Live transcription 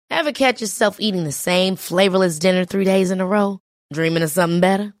Ever catch yourself eating the same flavorless dinner 3 days in a row? Dreaming of something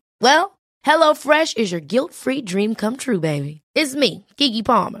better? Well, HelloFresh is your guilt-free dream come true, baby. It's me, Keke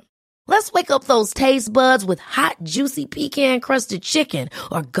Palmer. Let's wake up those taste buds with hot, juicy pecan-crusted chicken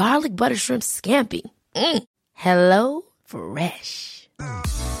or garlic butter shrimp scampi. Hello Fresh.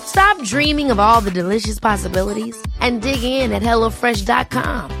 Stop dreaming of all the delicious possibilities and dig in at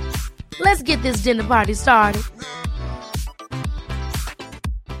HelloFresh.com. Let's get this dinner party started.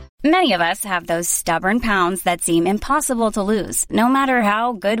 Many of us have those stubborn pounds that seem impossible to lose, no matter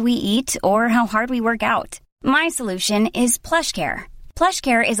how good we eat or how hard we work out. My solution is PlushCare.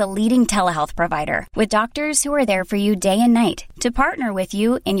 PlushCare is a leading telehealth provider with doctors who are there for you day and night to partner with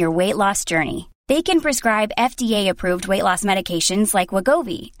you in your weight loss journey. They can prescribe FDA-approved weight loss medications like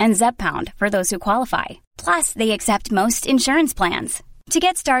Wegovy and Zepbound for those who qualify. Plus, they accept most insurance plans. To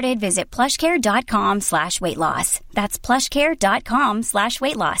get started, visit plushcare.com/weightloss. That's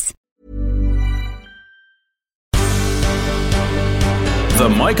plushcare.com/weightloss. The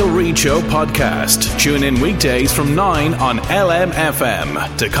Michael Reid Show podcast. Tune in weekdays from 9 on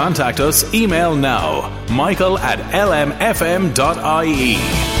LMFM. To contact us, email now, michael@lmfm.ie.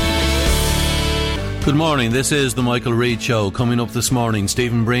 Good morning, this is the Michael Reid Show. Coming up this morning,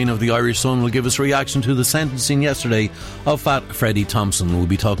 Stephen Breen of the Irish Sun will give us reaction to the sentencing yesterday of Fat Freddie Thompson. We'll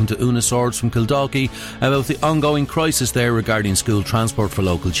be talking to Una Swords from Kildalkey about the ongoing crisis there regarding school transport for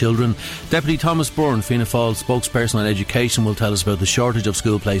local children. Deputy Thomas Byrne, Fianna Fáil spokesperson on education, will tell us about the shortage of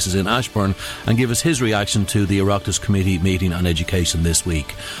school places in Ashbourne and give us his reaction to the Oireachtas Committee meeting on education this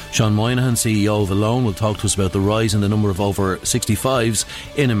week. Sean Moynihan, CEO of Alone, will talk to us about the rise in the number of over 65s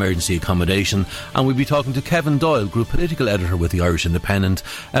in emergency accommodation, and we'll be talking to Kevin Doyle, Group Political Editor with the Irish Independent,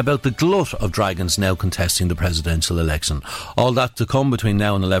 about the glut of dragons now contesting the presidential election. All that to come between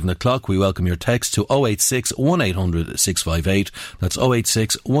now and 11 o'clock. We welcome your text to 086 1800 658. That's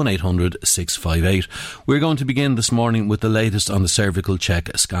 086 1800 658. We're going to begin this morning with the latest on the cervical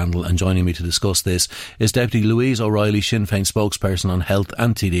check scandal, and joining me to discuss this is Deputy Louise O'Reilly, Sinn Féin spokesperson on health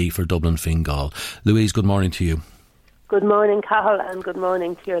and TD for Dublin Fingal. Louise, good morning to you. Good morning, Cathal, and good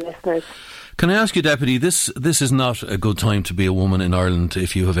morning to your listeners. Can I ask you, Deputy, this is not a good time to be a woman in Ireland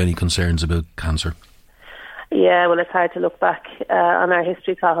if you have any concerns about cancer. Yeah, well, it's hard to look back on our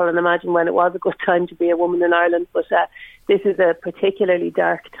history, Cathal, and imagine when it was a good time to be a woman in Ireland, but this is a particularly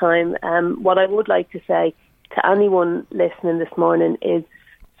dark time. What I would like to say to anyone listening this morning is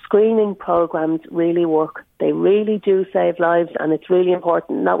screening programmes really work. They really do save lives, and it's really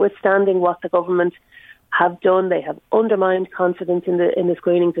important. Notwithstanding what the government have done, they have undermined confidence in the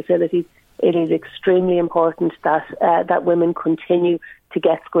screening facilities. It is extremely important that women continue to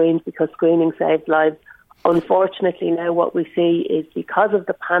get screened because screening saves lives. Unfortunately, now what we see is because of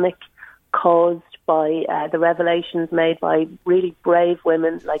the panic caused by the revelations made by really brave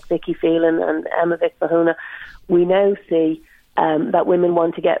women like Vicky Phelan and Emma Vick-Bahuna, we now see that women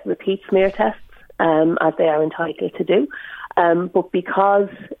want to get repeat smear tests as they are entitled to do. But because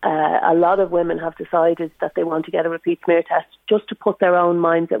a lot of women have decided that they want to get a repeat smear test just to put their own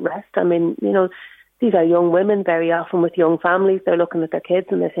minds at rest. I mean, these are young women very often with young families. They're looking at their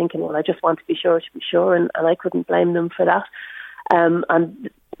kids and they're thinking, well, I just want to be sure, and I couldn't blame them for that. And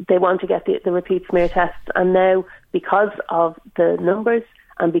they want to get the repeat smear tests. And now, because of the numbers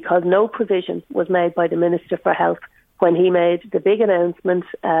and because no provision was made by the Minister for Health when he made the big announcement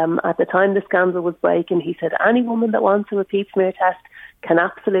at the time the scandal was breaking, he said any woman that wants a repeat smear test can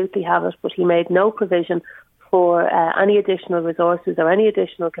absolutely have it, but he made no provision for any additional resources or any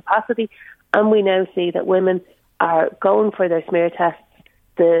additional capacity. And we now see that women are going for their smear tests.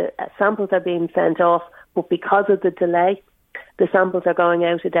 The samples are being sent off, but because of the delay, the samples are going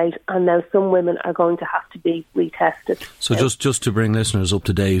out of date, and now some women are going to have to be retested. So just to bring listeners up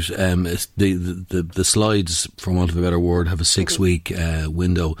to date, the slides, for want of a better word, have a 6-week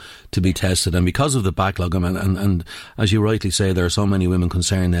window to be tested, and because of the backlog, and as you rightly say, there are so many women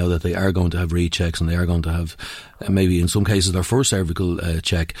concerned now that they are going to have rechecks and they are going to have maybe in some cases their first cervical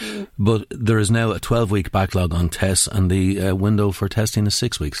check, but there is now a 12-week backlog on tests, and the window for testing is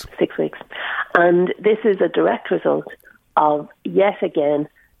 6 weeks. 6 weeks, and this is a direct result of, yet again,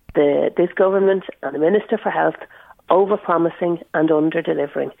 this government and the Minister for Health over-promising and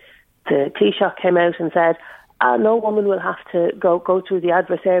under-delivering. The Taoiseach came out and said, no woman will have to go through the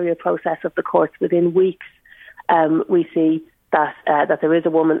adversarial process of the courts within weeks. We see that there is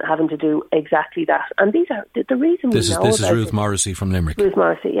a woman having to do exactly that. And these are the reason this is Ruth Morrissey from Limerick. Ruth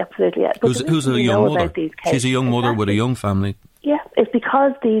Morrissey, absolutely. Yeah. Who's a young mother. She's a young mother with a young family. Yeah, it's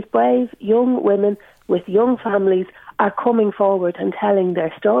because these brave young women with young families are coming forward and telling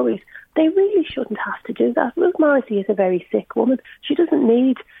their stories. They really shouldn't have to do that. Ruth Morrissey is a very sick woman. She doesn't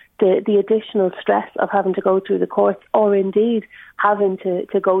need the additional stress of having to go through the courts, or indeed having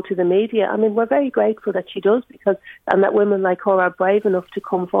to go to the media. I mean, we're very grateful that she does, and that women like her are brave enough to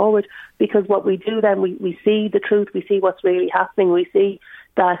come forward, because what we do then, we see the truth, we see what's really happening, we see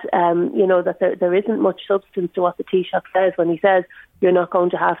that, that there isn't much substance to what the Taoiseach says when he says you're not going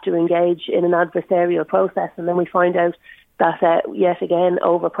to have to engage in an adversarial process, and then we find out that yet again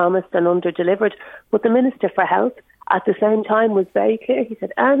overpromised and underdelivered. But the Minister for Health at the same time was very clear. He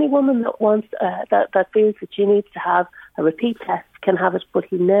said any woman that wants that feels that she needs to have a repeat test can have it, but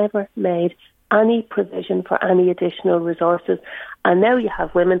he never made any provision for any additional resources. And now you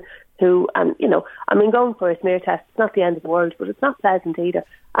have women who, going for a smear test, it's not the end of the world, but it's not pleasant either.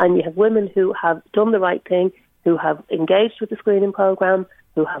 And you have women who have done the right thing, who have engaged with the screening programme,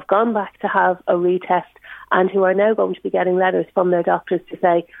 who have gone back to have a retest, and who are now going to be getting letters from their doctors to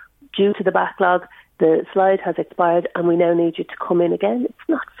say, due to the backlog, the slide has expired and we now need you to come in again. It's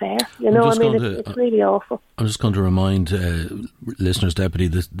not fair. It's really awful. I'm just going to remind listeners, Deputy,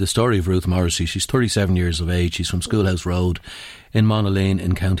 the story of Ruth Morrissey. She's 37 years of age. She's from Schoolhouse Road in Monaghan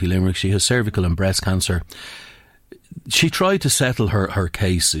in County Limerick. She has cervical and breast cancer. She tried to settle her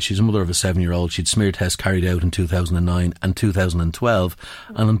case. She's a mother of a 7-year-old. She'd smear tests carried out in 2009 and 2012,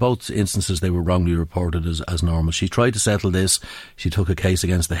 and in both instances they were wrongly reported as normal. She tried to settle this. She took a case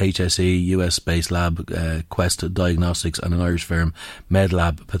against the HSE, US-based lab Quest Diagnostics, and an Irish firm,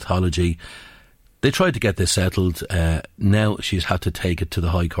 MedLab Pathology. They tried to get this settled. Now she's had to take it to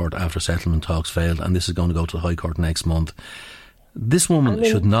the High Court after settlement talks failed, and this is going to go to the High Court next month. This woman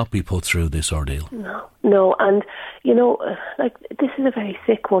should not be put through this ordeal. No, and this is a very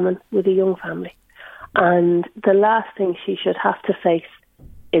sick woman with a young family, and the last thing she should have to face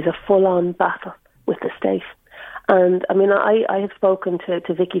is a full-on battle with the state. And I have spoken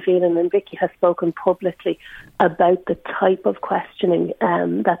to Vicky Phelan, and Vicky has spoken publicly about the type of questioning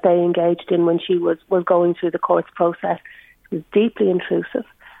that they engaged in when she was going through the courts process. It was deeply intrusive.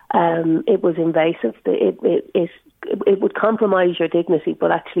 It was invasive. It would compromise your dignity,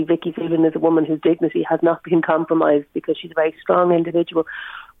 but actually Vicky Phelan is a woman whose dignity has not been compromised because she's a very strong individual.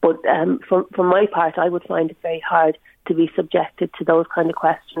 But from my part, I would find it very hard to be subjected to those kind of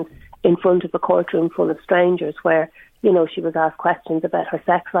questions in front of a courtroom full of strangers, where, she was asked questions about her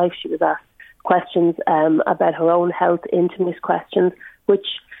sex life, she was asked questions about her own health, intimate questions, which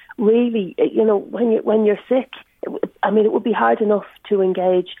really, when you're sick, it would be hard enough to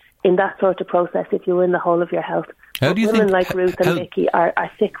engage in that sort of process if you were in the whole of your health. How do you women think, like Ruth and Vicky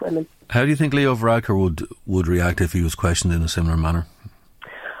are sick women. How do you think Leo Varadkar would react if he was questioned in a similar manner?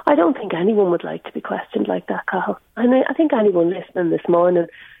 I don't think anyone would like to be questioned like that, Cathal. I think anyone listening this morning,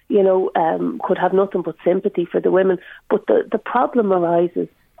 could have nothing but sympathy for the women. But the problem arises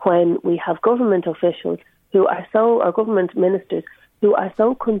when we have government officials or government ministers who are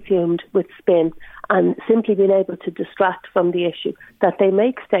so consumed with spin and simply being able to distract from the issue that they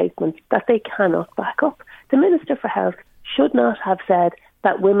make statements that they cannot back up. The Minister for Health should not have said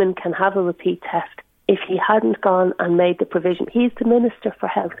that women can have a repeat test if he hadn't gone and made the provision. He's the Minister for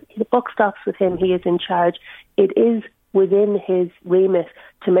Health. The buck stops with him. He is in charge. It is within his remit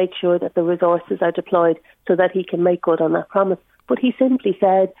to make sure that the resources are deployed so that he can make good on that promise. But he simply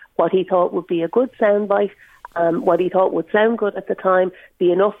said what he thought would be a good soundbite, what he thought would sound good at the time,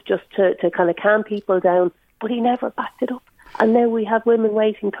 be enough just to kind of calm people down, but he never backed it up. And now we have women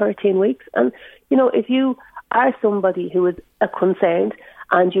waiting 13 weeks. And, if you are somebody who is concerned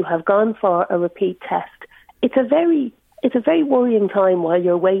and you have gone for a repeat test, it's a very worrying time while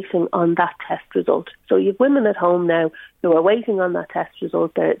you're waiting on that test result. So you have women at home now who are waiting on that test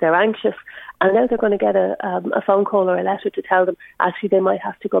result. They're anxious, and now they're going to get a phone call or a letter to tell them actually they might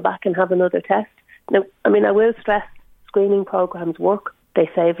have to go back and have another test. Now, I will stress screening programs work. They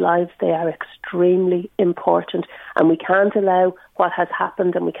save lives. They are extremely important, and we can't allow what has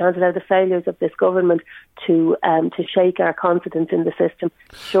happened, and we can't allow the failures of this government to shake our confidence in the system.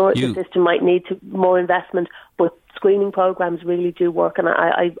 Sure, the system might need more investment, but screening programs really do work, and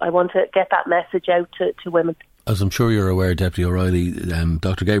I want to get that message out to women. As I'm sure you're aware, Deputy O'Reilly,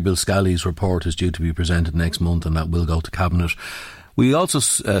 Dr. Gabriel Scally's report is due to be presented next month, and that will go to Cabinet. We also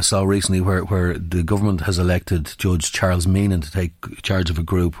saw recently where the government has elected Judge Charles Meenan to take charge of a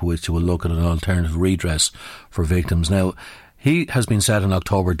group which will look at an alternative redress for victims. Now, he has been set an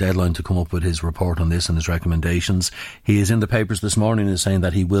October deadline to come up with his report on this and his recommendations. He is in the papers this morning and is saying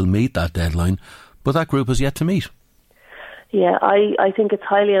that he will meet that deadline, but that group has yet to meet. Yeah, I think it's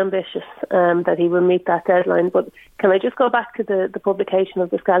highly ambitious that he will meet that deadline. But can I just go back to the publication of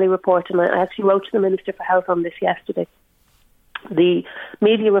the Scally report? And I actually wrote to the Minister for Health on this yesterday. The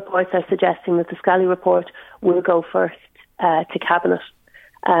media reports are suggesting that the Scally report will go first to Cabinet.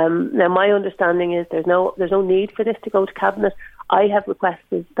 Now, my understanding is there's no need for this to go to Cabinet. I have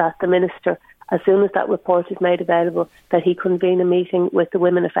requested that the Minister, as soon as that report is made available, that he convene a meeting with the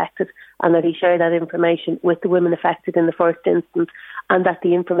women affected and that he share that information with the women affected in the first instance, and that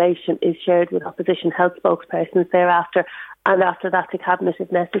the information is shared with opposition health spokespersons thereafter, and after that to Cabinet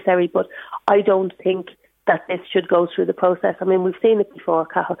if necessary. But I don't think that this should go through the process. I mean, we've seen it before,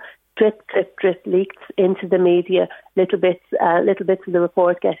 Cathal. Drip, leaked into the media, little bits of the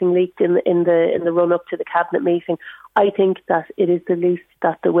report getting leaked in the run up to the Cabinet meeting. I think that it is the least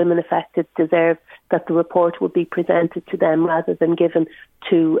that the women affected deserve, that the report would be presented to them rather than given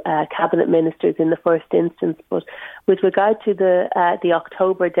to Cabinet ministers in the first instance. But with regard to the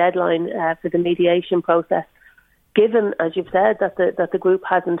October deadline for the mediation process, given, as you've said, that the group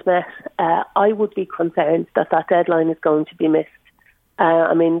hasn't met, I would be concerned that deadline is going to be missed.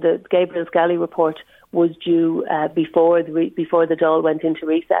 I mean, the Gabriel Scally report was due before the Dáil went into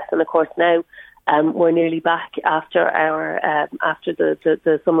recess, and of course now we're nearly back after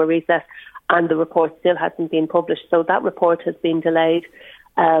the summer recess, and the report still hasn't been published. So that report has been delayed.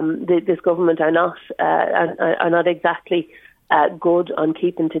 This government are not exactly good on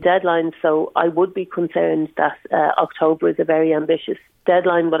keeping to deadlines, so I would be concerned that October is a very ambitious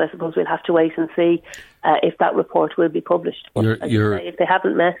deadline, but I suppose we'll have to wait and see if that report will be published. But if they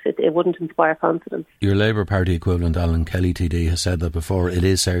haven't met it wouldn't inspire confidence. Your Labour Party equivalent, Alan Kelly TD, has said that before it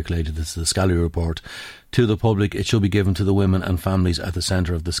is circulated, this is the Scally report, to the public, it should be given to the women and families at the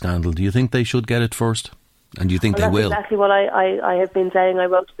centre of the scandal. Do you think they should get it first? And do you think they will? That's exactly what I have been saying. I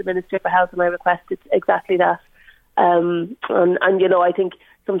wrote to the Minister for Health and I requested exactly that. And you know, I think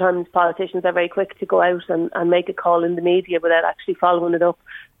sometimes politicians are very quick to go out and make a call in the media without actually following it up.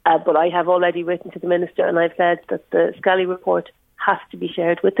 But I have already written to the Minister and I've said that the Scally report has to be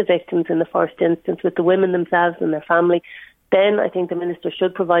shared with the victims in the first instance, with the women themselves and their family. Then I think the Minister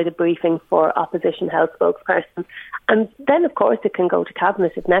should provide a briefing for opposition health spokespersons. And then, of course, it can go to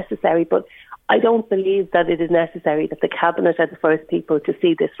Cabinet if necessary. But I don't believe that it is necessary that the Cabinet are the first people to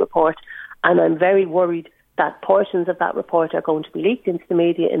see this report. And I'm very worried that portions of that report are going to be leaked into the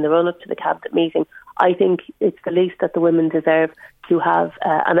media in the run-up to the Cabinet meeting. I think it's the least that the women deserve to have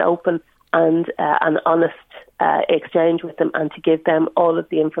an open and an honest exchange with them and to give them all of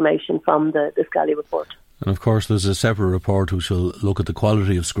the information from the Scally report. And of course there's a separate report which will look at the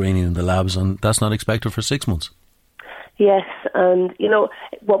quality of screening in the labs, and that's not expected for 6 months. Yes, and you know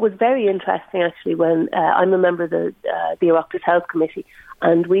what was very interesting actually when I'm a member of the Oireachtas Health Committee,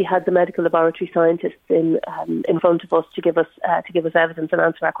 and we had the medical laboratory scientists in front of us to give us evidence and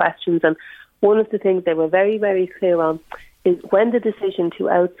answer our questions. And one of the things they were very, very clear on is when the decision to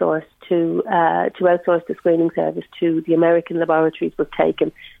outsource the screening service to the American laboratories was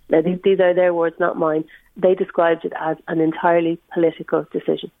taken. Now these are their words, not mine. They described it as an entirely political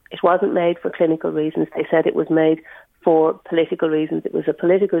decision. It wasn't made for clinical reasons. They said it was made for political reasons. It was a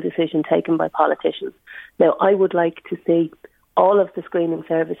political decision taken by politicians. Now, I would like to see all of the screening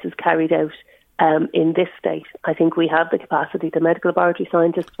services carried out in this state. I think we have the capacity. The medical laboratory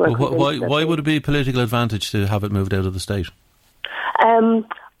scientists were... Why would it be a political advantage to have it moved out of the state?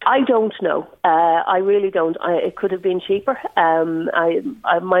 I don't know. I really don't. It could have been cheaper.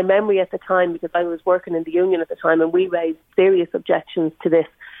 My memory at the time, because I was working in the union at the time and we raised serious objections to this,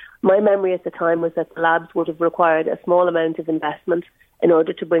 my memory at the time was that the labs would have required a small amount of investment in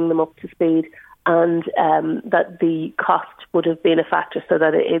order to bring them up to speed, and that the cost would have been a factor so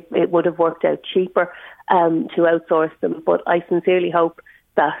that it would have worked out cheaper to outsource them. But I sincerely hope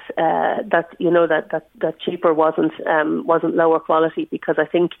that cheaper wasn't lower quality, because I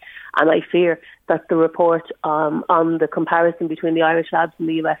think and I fear that the report on the comparison between the Irish labs and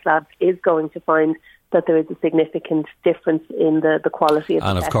the US labs is going to find that there is a significant difference in the quality of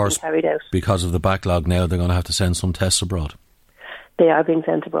the testing carried out. Because of the backlog now, they're going to have to send some tests abroad. They are being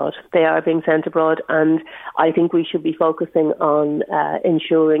sent abroad. And I think we should be focusing on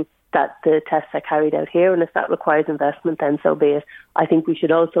ensuring that the tests are carried out here, and if that requires investment, then so be it. I think we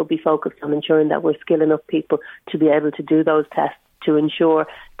should also be focused on ensuring that we're skilling up people to be able to do those tests, to ensure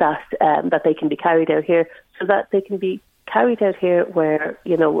that they can be carried out here, so that they can be carried out here where,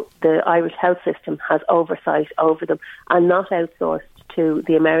 you know, the Irish health system has oversight over them, and not outsourced to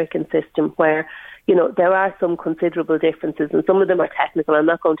the American system where, you know, there are some considerable differences, and some of them are technical. I'm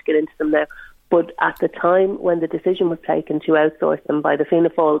not going to get into them now. But at the time when the decision was taken to outsource them by the Fianna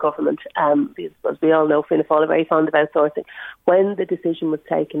Fáil government, as we all know, Fianna Fáil are very fond of outsourcing. When the decision was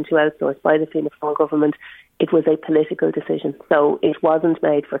taken to outsource by the Fianna Fáil government, it was a political decision. So it wasn't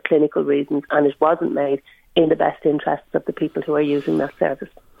made for clinical reasons, and it wasn't made in the best interests of the people who are using that service.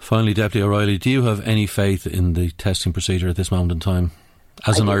 Finally, Deputy O'Reilly, do you have any faith in the testing procedure at this moment in time?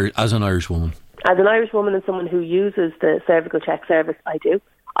 As an Irish woman? As an Irish woman and someone who uses the cervical check service, I do.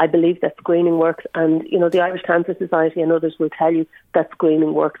 I believe that screening works, and the Irish Cancer Society and others will tell you that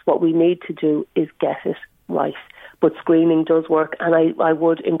screening works. What we need to do is get it right. But screening does work, and I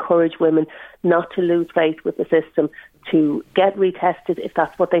would encourage women not to lose faith with the system, to get retested if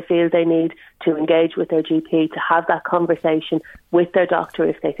that's what they feel they need, to engage with their GP, to have that conversation with their doctor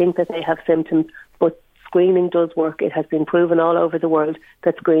if they think that they have symptoms. But screening does work. It has been proven all over the world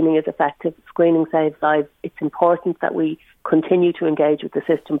that screening is effective. Screening saves lives. It's important that we continue to engage with the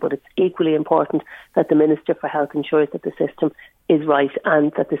system, but it's equally important that the Minister for Health ensures that the system is right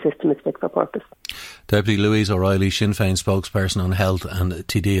and that the system is fit for purpose. Deputy Louise O'Reilly, Sinn Féin spokesperson on health and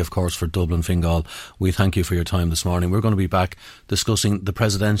TD, of course, for Dublin Fingal. We thank you for your time this morning. We're going to be back discussing the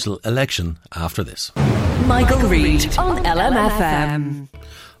presidential election after this. Michael Reid on LMFM.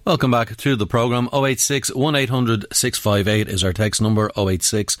 Welcome back to the programme. 086 1800 658 is our text number.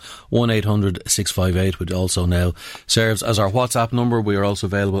 086 1800 658, which also now serves as our WhatsApp number. We are also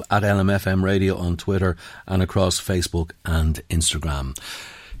available at LMFM Radio on Twitter and across Facebook and Instagram.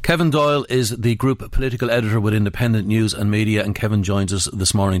 Kevin Doyle is the group political editor with Independent News and Media, and Kevin joins us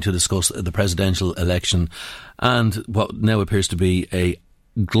this morning to discuss the presidential election and what now appears to be a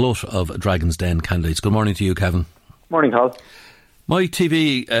glut of Dragon's Den candidates. Good morning to you, Kevin. Morning, Carl. My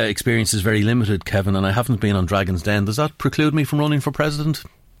TV experience is very limited, Kevin, and I haven't been on Dragon's Den. Does that preclude me from running for president?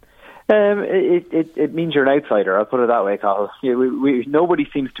 It means you're an outsider, I'll put it that way, Carl. Nobody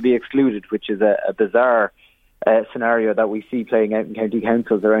seems to be excluded, which is a bizarre scenario that we see playing out in county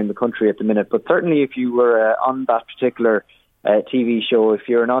councils around the country at the minute. But certainly if you were on that particular TV show, if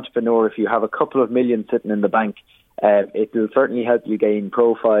you're an entrepreneur, if you have a couple of million sitting in the bank, it will certainly help you gain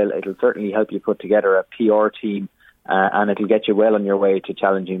profile. It'll certainly help you put together a PR team, and it'll get you well on your way to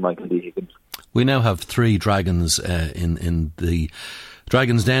challenging Michael D. Higgins. We now have three dragons in the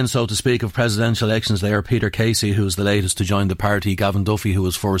Dragon's Den, so to speak, of presidential elections. They are Peter Casey, who is the latest to join the party, Gavin Duffy, who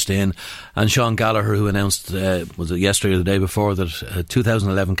was first in, and Sean Gallagher, who announced, was it yesterday or the day before, that a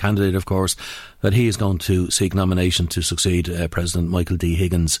 2011 candidate, of course, that he is going to seek nomination to succeed President Michael D.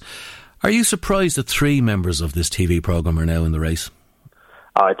 Higgins. Are you surprised that three members of this TV programme are now in the race?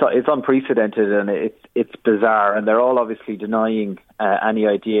 It's unprecedented and it's bizarre, and they're all obviously denying any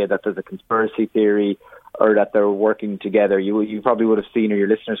idea that there's a conspiracy theory or that they're working together. You probably would have seen, or your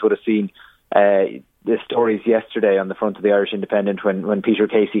listeners would have seen, the stories yesterday on the front of the Irish Independent when Peter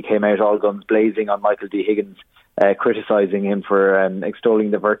Casey came out all guns blazing on Michael D. Higgins, criticising him for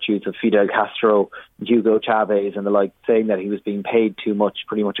extolling the virtues of Fidel Castro, Hugo Chavez and the like, saying that he was being paid too much,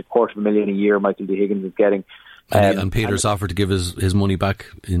 pretty much $250,000 a year Michael D. Higgins is getting. And Peter's offered to give his money back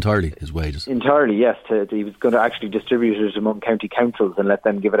entirely, his wages. Entirely, yes. He was going to actually distribute it among county councils and let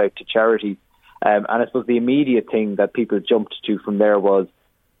them give it out to charities. And I suppose the immediate thing that people jumped to from there was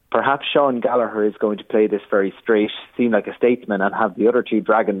perhaps Sean Gallagher is going to play this very straight, seem like a statesman, and have the other two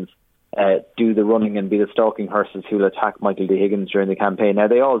dragons do the running and be the stalking horses who will attack Michael D. Higgins during the campaign. Now,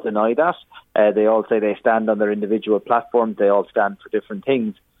 they all deny that. They all say they stand on their individual platforms. They all stand for different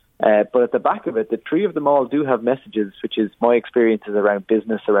things. But at the back of it, the three of them all do have messages, which is my experiences around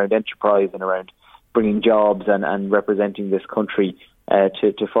business, around enterprise, and around bringing jobs and representing this country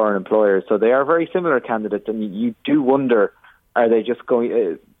to foreign employers. So they are very similar candidates, and you do wonder, are they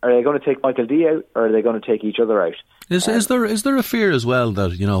going to take Michael D out, or are they going to take each other out? Is there a fear as well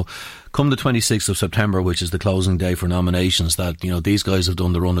that, come the 26th of September, which is the closing day for nominations, that, these guys have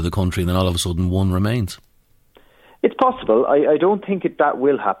done the run of the country and then all of a sudden one remains? It's possible. I don't think that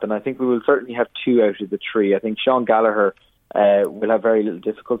will happen. I think we will certainly have two out of the three. I think Sean Gallagher will have very little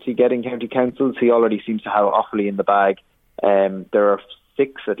difficulty getting county councils. He already seems to have awfully in the bag. There are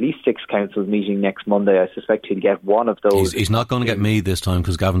at least six councils meeting next Monday. I suspect he'll get one of those. He's not going to get me this time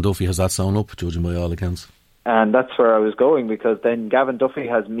because Gavin Duffy has that sewn up, judging by all accounts. And that's where I was going, because then Gavin Duffy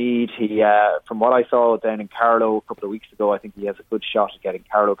has Meath. He, from what I saw down in Carlow a couple of weeks ago, I think he has a good shot at getting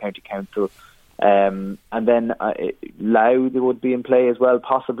Carlow County Council. And then Louth would be in play as well,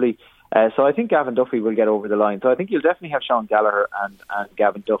 possibly. So I think Gavin Duffy will get over the line. So I think you'll definitely have Sean Gallagher and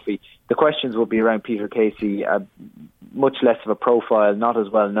Gavin Duffy. The questions will be around Peter Casey, much less of a profile, not as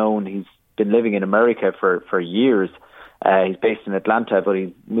well known. He's been living in America for years. He's based in Atlanta, but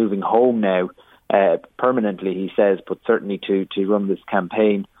he's moving home now permanently, he says, but certainly to run this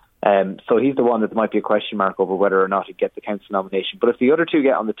campaign. So he's the one that might be a question mark over whether or not he'd get the council nomination. But if the other two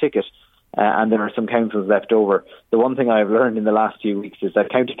get on the ticket, and there are some councils left over, the one thing I've learned in the last few weeks is that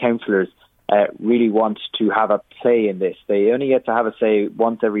county councillors really want to have a play in this. They only get to have a say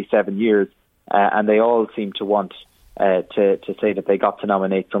once every 7 years, and they all seem to want to say that they got to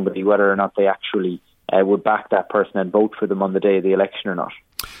nominate somebody, whether or not they actually would back that person and vote for them on the day of the election or not.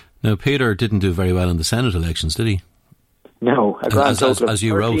 Now, Peter didn't do very well in the Senate elections, did he? No, a grand total of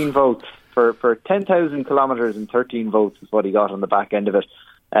 13 wrote. Votes. For 10,000 kilometres and 13 votes is what he got on the back end of it.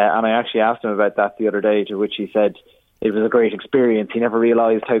 And I actually asked him about that the other day, to which he said it was a great experience. He never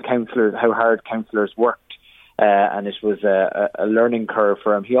realised how hard councillors worked, and it was a learning curve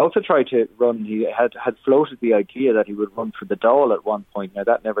for him. He also tried to run, he had floated the idea that he would run for the Dáil at one point. Now,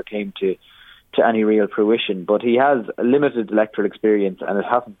 that never came to any real fruition, but he has a limited electoral experience, and it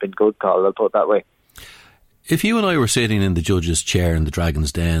hasn't been good, Carl, I'll put it that way. If you and I were sitting in the judge's chair in the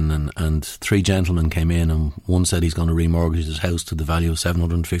Dragon's Den and three gentlemen came in, and one said he's going to remortgage his house to the value of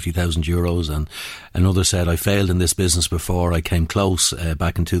 €750,000 and another said, I failed in this business before, I came close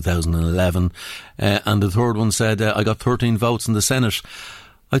back in 2011, and the third one said, I got 13 votes in the Senate,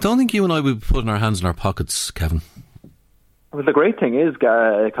 I don't think you and I would be putting our hands in our pockets, Kevin. Well, the great thing is,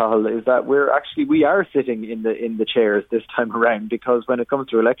 Cathal, is that we are sitting in the chairs this time around, because when it comes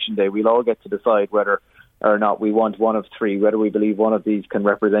to election day, we'll all get to decide whether or not we want one of three, whether we believe one of these can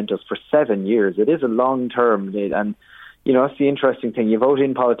represent us for 7 years. It is a long term, and that's the interesting thing. You vote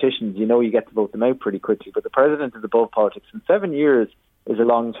in politicians, you get to vote them out pretty quickly, but the president is above politics, and 7 years is a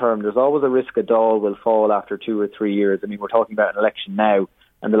long term. There's always a risk a Dáil will fall after 2 or 3 years. I mean, we're talking about an election now,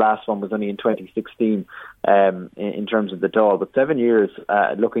 and the last one was only in 2016 in terms of the Dáil. But 7 years,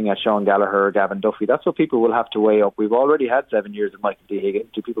 looking at Sean Gallagher or Gavin Duffy, that's what people will have to weigh up. We've already had 7 years of Michael D. Higgins.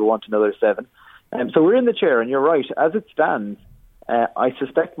 Do people want another 7? So we're in the chair, and you're right. As it stands, I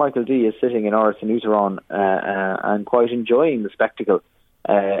suspect Michael D. is sitting in Áras an Uachtaráin and quite enjoying the spectacle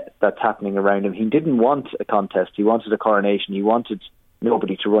that's happening around him. He didn't want a contest. He wanted a coronation. He wanted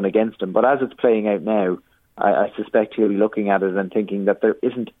nobody to run against him. But as it's playing out now, I suspect he'll be looking at it and thinking that there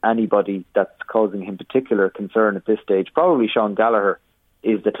isn't anybody that's causing him particular concern at this stage. Probably Sean Gallagher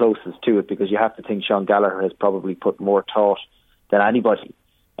is the closest to it, because you have to think Sean Gallagher has probably put more thought than anybody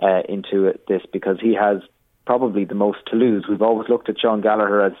into this, because he has probably the most to lose. We've always looked at Sean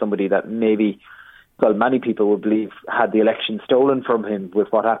Gallagher as somebody that maybe, many people would believe had the election stolen from him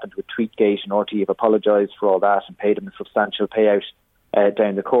with what happened with Tweetgate, and RTÉ have apologised for all that and paid him a substantial payout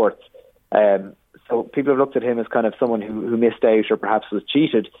down the courts. So people have looked at him as kind of someone who missed out or perhaps was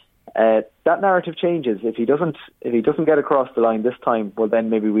cheated. That narrative changes. If he doesn't get across the line this time, well,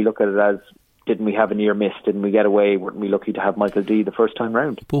 then maybe we look at it as, didn't we have a near miss? Didn't we get away? Weren't we lucky to have Michael D. the first time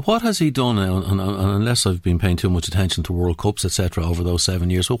round? But what has he done, unless I've been paying too much attention to World Cups, etc., over those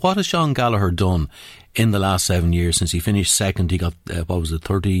 7 years? But what has Sean Gallagher done in the last 7 years since he finished second? He got,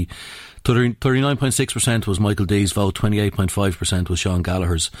 39.6% was Michael D.'s vote, 28.5% was Sean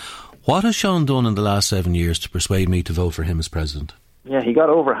Gallagher's. What has Sean done in the last 7 years to persuade me to vote for him as president? Yeah, he got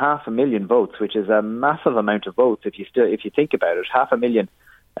over 500,000 votes, which is a massive amount of votes if you think about it. 500,000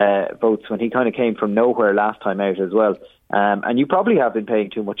 votes when he kind of came from nowhere last time out as well. And you probably have been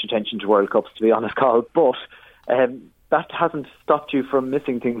paying too much attention to World Cups, to be honest, Carl, but that hasn't stopped you from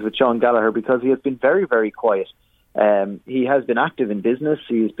missing things with Sean Gallagher, because he has been very, very quiet. He has been active in business.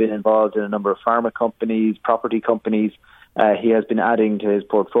 He's been involved in a number of pharma companies, property companies. He has been adding to his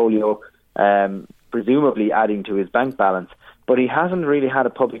portfolio, presumably adding to his bank balance, but he hasn't really had a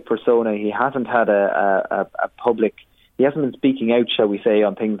public persona. He hasn't had a public, he hasn't been speaking out, shall we say,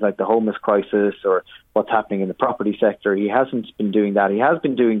 on things like the homeless crisis or what's happening in the property sector. He hasn't been doing that. He has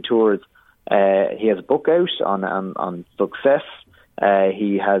been doing tours. He has a book out on success.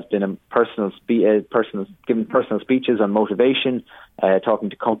 He has been giving personal speeches on motivation, talking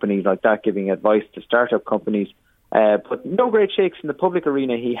to companies like that, giving advice to startup companies. But no great shakes in the public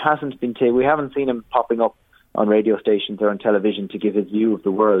arena. He hasn't been. We haven't seen him popping up on radio stations or on television to give his view of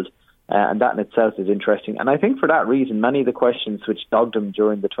the world, and that in itself is interesting. And I think for that reason, many of the questions which dogged him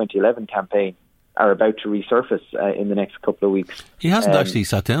during the 2011 campaign are about to resurface in the next couple of weeks. He hasn't actually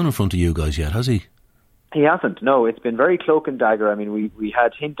sat down in front of you guys yet, has he? He hasn't. No, it's been very cloak and dagger. I mean, we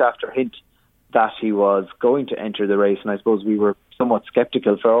had hint after hint that he was going to enter the race, and I suppose we were somewhat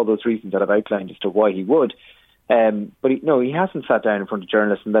sceptical for all those reasons that I've outlined as to why he would. But he hasn't sat down in front of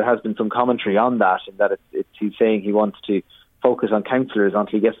journalists, and there has been some commentary on that, in that he's saying he wants to focus on councillors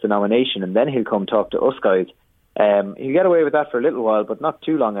until he gets the nomination, and then he'll come talk to us guys. He'll get away with that for a little while, but not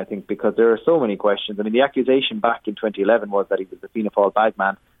too long, I think, because there are so many questions. I mean, the accusation back in 2011 was that he was the Fianna Fáil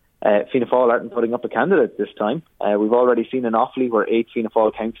bagman. Fianna Fáil aren't putting up a candidate this time. We've already seen in Offaly where 8 Fianna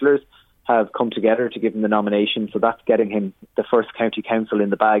Fáil councillors have come together to give him the nomination, so that's getting him the first county council in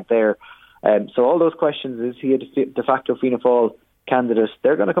the bag there. So all those questions, is he a de facto Fianna Fáil candidate,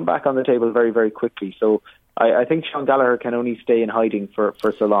 they're going to come back on the table very, very quickly. So I think Sean Gallagher can only stay in hiding for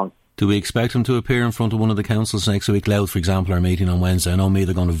so long. Do we expect him to appear in front of one of the councils next week? Louth, for example, are meeting on Wednesday. I know Meath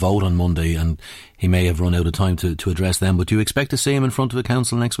are going to vote on Monday, and he may have run out of time to address them, but do you expect to see him in front of a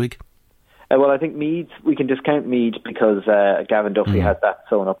council next week? Well, I think Meath, we can discount Meath because Gavin Duffy has that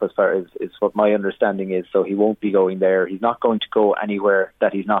sewn up as far as is what my understanding is, so he won't be going there. He's not going to go anywhere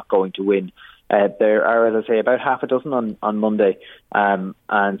that he's not going to win. There are, as I say, about half a dozen on Monday, and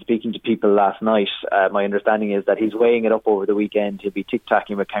speaking to people last night, my understanding is that he's weighing it up over the weekend. He'll be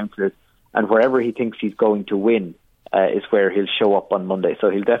tic-tacking with councillors, and wherever he thinks he's going to win is where he'll show up on Monday. So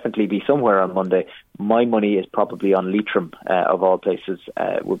he'll definitely be somewhere on Monday. My money is probably on Leitrim, of all places,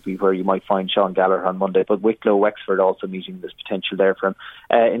 would be where you might find Sean Gallagher on Monday, but Wicklow, Wexford also meeting. There's potential there for him.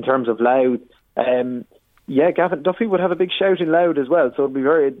 In terms of Louth, Gavin Duffy would have a big shout in Louth as well, so it'd be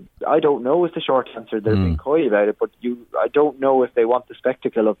very, I don't know is the short answer. They're being coy about it, but I don't know if they want the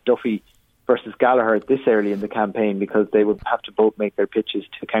spectacle of Duffy versus Gallagher this early in the campaign, because they would have to both make their pitches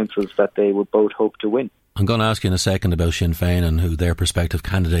to councils that they would both hope to win. I'm going to ask you in a second about Sinn Féin and who their prospective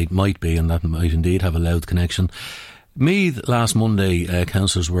candidate might be, and that might indeed have a Louth connection. Meath last Monday,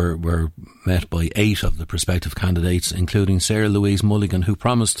 councillors were met by 8 of the prospective candidates, including Sarah Louise Mulligan, who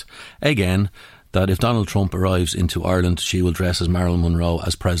promised again that if Donald Trump arrives into Ireland, she will dress as Marilyn Monroe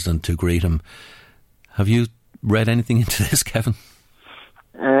as president to greet him. Have you read anything into this, Kevin?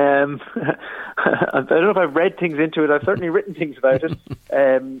 I don't know if I've read things into it. I've certainly written things about it.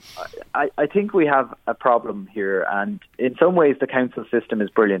 I think we have a problem here, and in some ways the council system is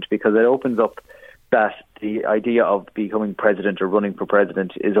brilliant because it opens up that the idea of becoming president or running for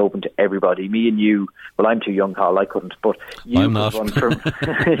president is open to everybody. Me and you, well, I'm too young, Carl, I couldn't, but you I'm not.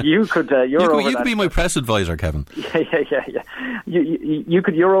 you could. You could be my press advisor, Kevin. Yeah.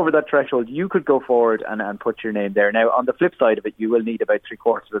 You're over that threshold. You could go forward and put your name there. Now, on the flip side of it, you will need about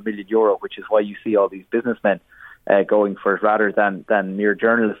 €750,000, which is why you see all these businessmen going for it rather than mere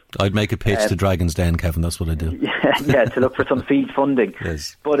journalists. I'd make a pitch to Dragon's Den, Kevin. That's what I do. Yeah, to look for some seed funding.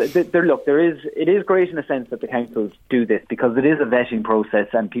 Yes. But it is great in a sense that the councils do this because it is a vetting process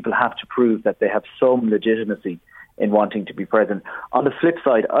and people have to prove that they have some legitimacy in wanting to be present. On the flip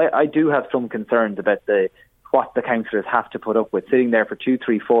side, I do have some concerns about what the councillors have to put up with, sitting there for 2,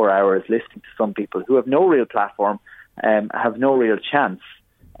 3, 4 hours listening to some people who have no real platform, have no real chance.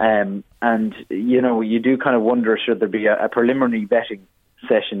 And, you do kind of wonder, should there be a preliminary vetting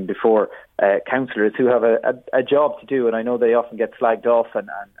session before councillors who have a job to do? And I know they often get slagged off and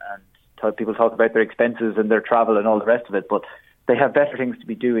people talk about their expenses and their travel and all the rest of it, but they have better things to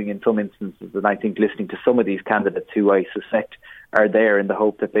be doing in some instances than I think listening to some of these candidates who I suspect are there in the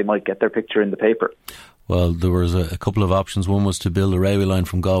hope that they might get their picture in the paper. Well, there was a couple of options. One was to build a railway line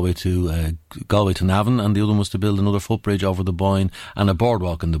from Galway to Navan, and the other one was to build another footbridge over the Boyne and a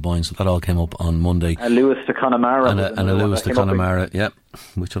boardwalk in the Boyne. So that all came up on Monday. A Lewis to Connemara. And a Lewis to Connemara,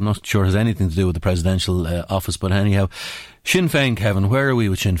 which I'm not sure has anything to do with the presidential office. But anyhow, Sinn Féin, Kevin, where are we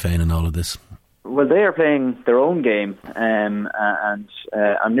with Sinn Féin in all of this? Well, they are playing their own game, and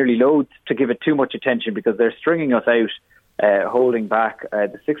I'm nearly loath to give it too much attention because they're stringing us out. Holding back.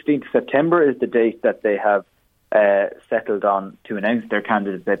 The 16th of September is the date that they have settled on to announce their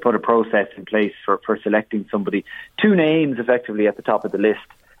candidates. They put a process in place for selecting somebody. 2 names effectively at the top of the list.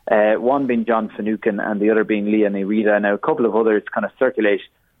 One being John Finucane and the other being Leah Nirida. Now a couple of others kind of circulate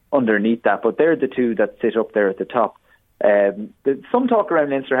underneath that, but they're the 2 that sit up there at the top. Some talk around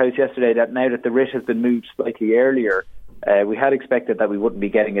Leinster House yesterday that now that the writ has been moved slightly earlier, we had expected that we wouldn't be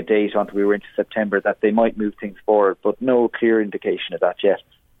getting a date until we were into September, that they might move things forward, but no clear indication of that yet.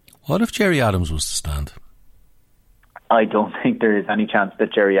 What if Gerry Adams was to stand? I don't think there is any chance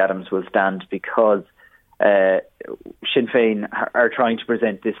that Gerry Adams will stand because Sinn Féin are trying to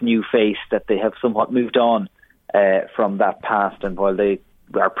present this new face that they have somewhat moved on from that past, and while they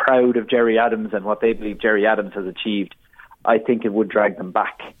are proud of Gerry Adams and what they believe Gerry Adams has achieved, I think it would drag them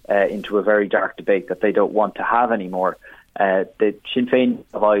back into a very dark debate that they don't want to have anymore. The Sinn Féin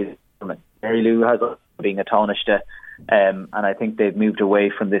advised Mary Lou has been a Taoiseach, and I think they've moved away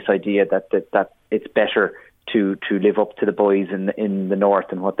from this idea that it's better to live up to the boys in the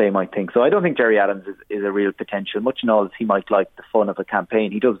north and what they might think. So I don't think Gerry Adams is a real potential, much in all as he might like the fun of a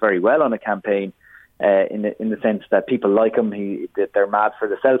campaign. He does very well on a campaign in the sense that people like him. They're mad for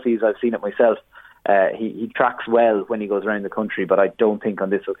the selfies. I've seen it myself. He tracks well when he goes around the country, but I don't think on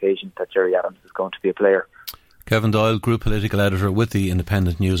this occasion that Gerry Adams is going to be a player. Kevin Doyle, Group Political Editor with the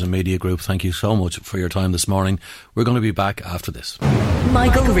Independent News and Media Group. Thank you so much for your time this morning. We're going to be back after this.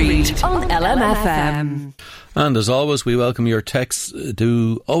 Michael Reid on LMFM. And as always, we welcome your texts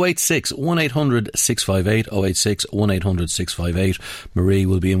to 086 1800 658, 086 1800 658. Marie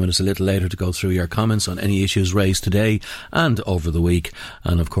will be in with us a little later to go through your comments on any issues raised today and over the week.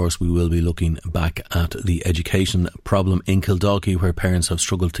 And of course, we will be looking back at the education problem in Kildalkey, where parents have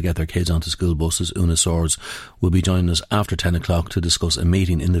struggled to get their kids onto school buses. Una Swords will be joining us after 10 o'clock to discuss a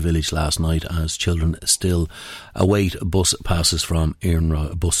meeting in the village last night as children still await bus passes from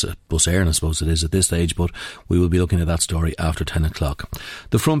Bus Éireann, I suppose it is at this stage, but we will be looking at that story after 10 o'clock.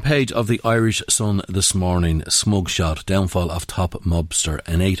 The front page of the Irish Sun this morning: smug shot, downfall of top mobster,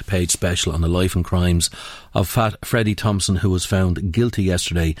 an 8-page special on the life and crimes of Fat Freddie Thompson, who was found guilty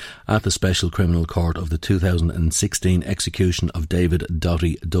yesterday at the Special Criminal Court of the 2016 execution of David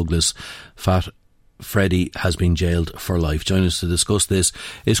Dotty Douglas. Fat Freddie has been jailed for life. Joining us to discuss this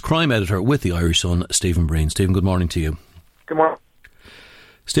is crime editor with the Irish Sun, Stephen Breen. Stephen, good morning to you. Good morning.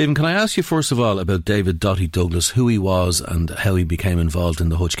 Stephen, can I ask you first of all about David Dotty Douglas, who he was and how he became involved in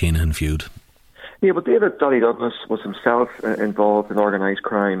the Hutch Keenan feud? Yeah, well, David Dotty Douglas was himself involved in organised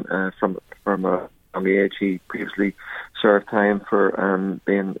crime from a young age. He previously served time for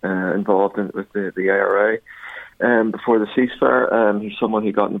being involved with the IRA. Before the ceasefire, he's someone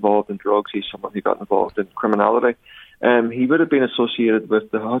who got involved in drugs. He's someone who got involved in criminality. He would have been associated with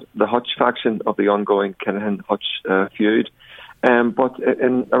the Hutch faction of the ongoing Kinahan-Hutch feud. But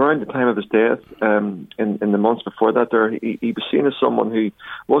around the time of his death, in the months before that, he was seen as someone who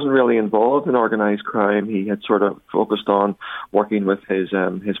wasn't really involved in organised crime. He had sort of focused on working with his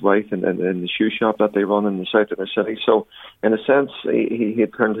wife in the shoe shop that they run in the south of the city. So, in a sense, he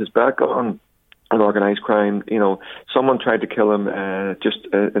had turned his back on organised crime. You know, someone tried to kill him just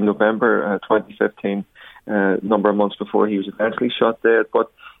in November 2015, a number of months before he was eventually shot dead.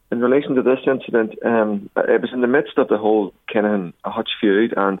 But in relation to this incident, it was in the midst of the whole Kinahan-Hutch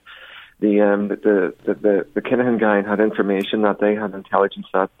feud, and the Kinahan gang had information that they had intelligence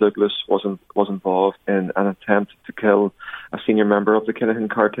that Douglas was involved in an attempt to kill a senior member of the Kinahan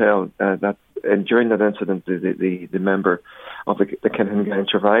cartel. And during that incident, the member of the Kinahan gang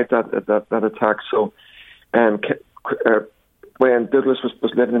survived that attack. So, when Douglas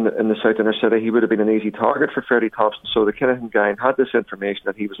was living in the south inner city, he would have been an easy target for Freddie Thompson. So the Kinahan gang had this information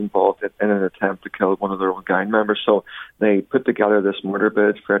that he was involved in an attempt to kill one of their own gang members. So they put together this murder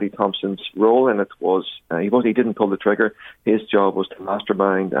bid. Freddie Thompson's role in it was he didn't pull the trigger. His job was to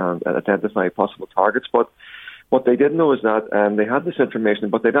mastermind and identify possible targets. But what they didn't know is that they had this information,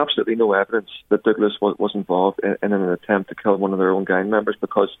 but they had absolutely no evidence that Douglas was involved in an attempt to kill one of their own gang members,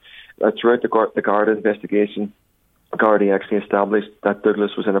 because throughout the Garda investigation, Gardaí actually established that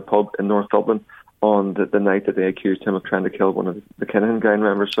Douglas was in a pub in North Dublin on the night that they accused him of trying to kill one of the Kinahan gang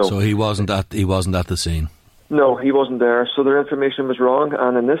members. So he wasn't at the scene. No, he wasn't there. So their information was wrong.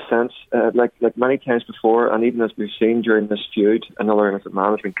 And in this sense, like many times before, and even as we've seen during this feud, another innocent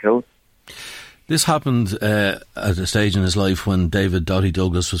man has been killed. This happened at a stage in his life when David Dotty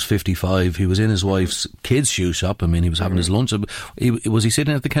Douglas was 55. He was in his wife's kids' shoe shop. I mean, he was having his lunch. Was he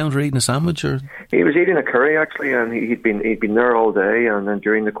sitting at the counter eating a sandwich, or? He was eating a curry, actually, and he'd been there all day. And then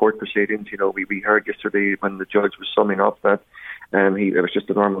during the court proceedings, you know, we heard yesterday when the judge was summing up that it was just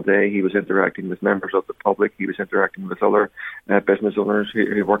a normal day. He was interacting with members of the public. He was interacting with other business owners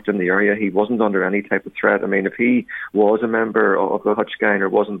who worked in the area. He wasn't under any type of threat. I mean, if he was a member of the Hutch gang or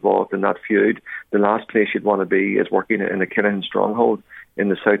was involved in that feud, the last place you'd want to be is working in a Kinahan stronghold in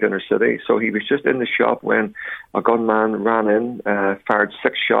the south inner city. So he was just in the shop when a gunman ran in, fired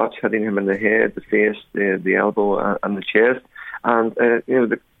 6 shots, hitting him in the head, the face, the elbow, and the chest. And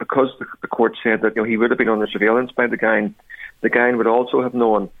because the court said that he would have been under surveillance by the gang would also have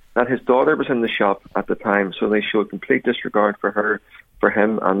known that his daughter was in the shop at the time, so they showed complete disregard for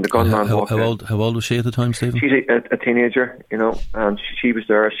him, and the gunman walked in. How old was she at the time, Stephen? She's a teenager, and she was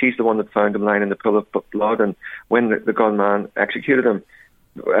there. She's the one that found him lying in the pool of blood, and when the gunman executed him,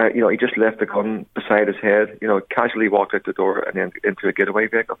 he just left the gun beside his head, casually walked out the door and then into a getaway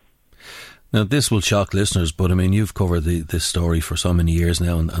vehicle. Now, this will shock listeners, but I mean, you've covered this story for so many years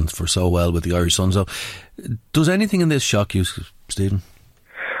now and for so well with the Irish Sun. So, does anything in this shock you, Stephen?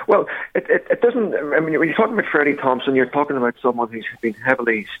 Well, it doesn't. I mean, when you're talking about Freddie Thompson, you're talking about someone who's been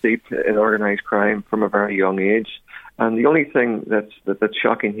heavily steeped in organised crime from a very young age. And the only thing that's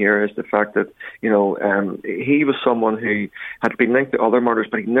shocking here is the fact that, he was someone who had been linked to other murders,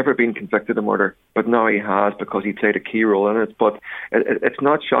 but he'd never been convicted of murder. But now he has, because he played a key role in it. But it's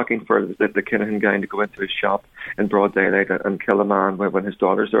not shocking for the Kinahan gang to go into his shop in broad daylight and kill a man when his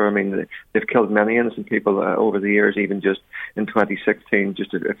daughter's there. I mean, they've killed many innocent people over the years, even just in 2016,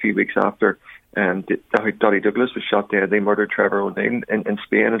 just a few weeks after Dottie Douglas was shot dead. They murdered Trevor O'Neill in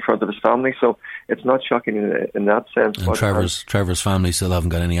Spain in front of his family. So it's not shocking in that sense. And Trevor's family still haven't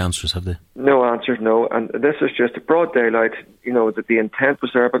got any answers, have they? No answers, no. And this is just a broad daylight, that the intent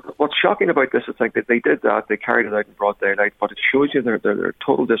was there. But what's shocking about this is that they did that, they carried it out in broad daylight, but it shows you their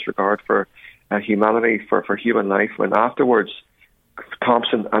total disregard for humanity, for human life, when afterwards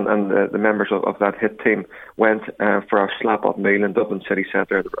Thompson and the members of that hit team went for a slap-up meal in Dublin city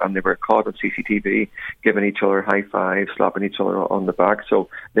centre, and they were caught on CCTV giving each other high fives, slapping each other on the back. So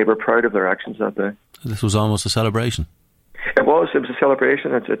they were proud of their actions that day. This was almost a celebration. It was a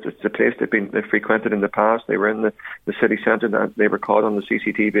celebration. It's a place they've frequented in the past. They were in the city centre, and they were caught on the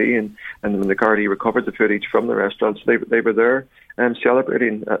CCTV, and when the Gardaí recovered the footage from the restaurants, they were there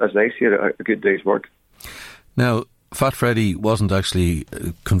celebrating, as they see it, a good day's work. Now, Fat Freddy wasn't actually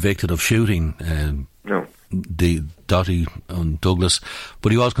convicted of shooting the Dottie and Douglas,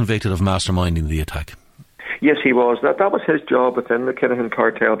 but he was convicted of masterminding the attack. Yes, he was. That was his job within the Kinahan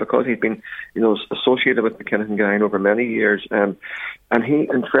cartel, because he'd been, associated with the Kinahan gang over many years. And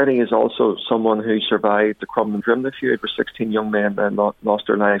Freddie is also someone who survived the Crumlin Drimnagh feud, where 16 young men lost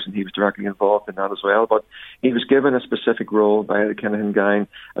their lives, and he was directly involved in that as well. But he was given a specific role by the Kinahan gang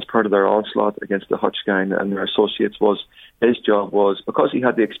as part of their onslaught against the Hutch gang and their associates. His job was, because he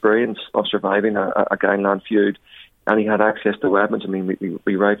had the experience of surviving a gangland feud, and he had access to weapons. I mean,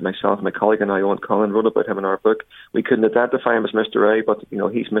 we write, myself, my colleague and I, Owen Cullen, wrote about him in our book. We couldn't identify him as Mr. A, but,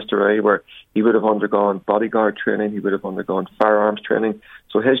 he's Mr. A, where he would have undergone bodyguard training, he would have undergone firearms training.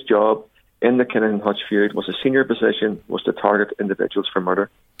 So his job in the Kinahan Hutch feud was a senior position, was to target individuals for murder.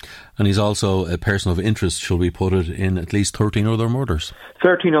 And he's also a person of interest, shall we put it, in at least 13 other murders.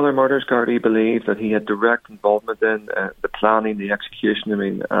 13 other murders, Gardaí believe that he had direct involvement in the planning, the execution,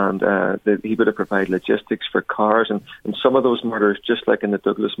 he would have provided logistics for cars, and some of those murders, just like in the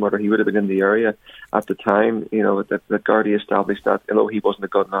Douglas murder, he would have been in the area at the time, that Gardaí established that, although he wasn't a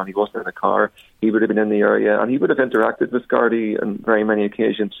gunman, he wasn't in a car, he would have been in the area, and he would have interacted with Gardaí on very many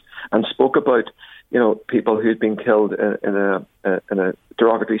occasions, and spoke about people who'd been killed in a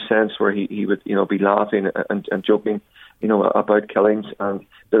derogatory sense, where he would, be laughing and joking, about killings, and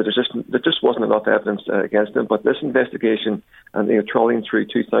there just wasn't enough evidence against him. But this investigation, and trawling through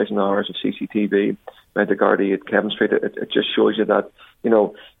 2,000 hours of CCTV by the Gardaí at Kevin Street, it just shows you that,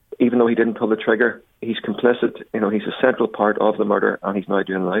 even though he didn't pull the trigger, he's complicit. He's a central part of the murder, and he's now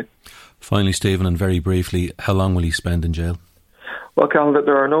doing life. Finally, Stephen, and very briefly, how long will he spend in jail? Well, Cal,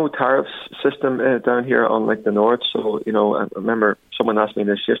 there are no tariffs system down here, unlike the north. So, I remember someone asked me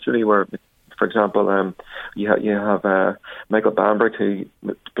this yesterday, where, for example, you have Michael Bamberg, who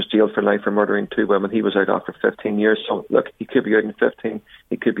was jailed for life for murdering 2 women. He was out after 15 years. So, look, he could be out in 15,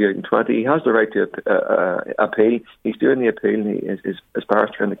 he could be out in 20. He has the right to appeal. He's doing the appeal. His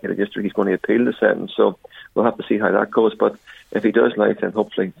barrister indicated yesterday he's going to appeal the sentence. So we'll have to see how that goes. But if he does life, then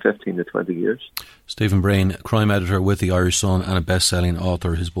hopefully 15 to 20 years. Stephen Brain, crime editor with the Irish Sun and a best-selling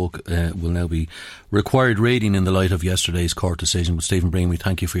author. His book will now be required reading in the light of yesterday's court decision. But Stephen Brain, we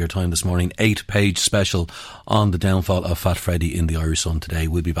thank you for your time this morning. 8-page special on the downfall of Fat Freddy in the Irish Sun today.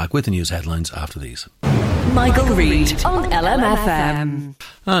 We'll be back with the news headlines after these. Michael Reid on LMFM.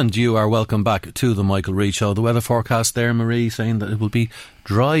 And you are welcome back to the Michael Reid Show. The weather forecast there, Marie, saying that it will be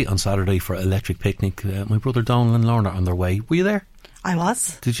dry on Saturday for Electric Picnic. My brother Donald and Lorna on their way. Were you there? I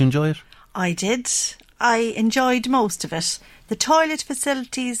was. Did you enjoy it? I did. I enjoyed most of it. The toilet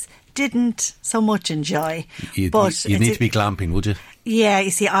facilities didn't so much enjoy. You'd need to be glamping, would you? Yeah, you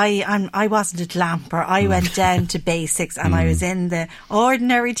see, I wasn't a glamper. I went down to basics, and I was in the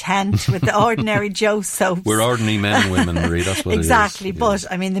ordinary tent with the ordinary Joe soaps. We're ordinary men and women, Marie, that's what exactly, it is. But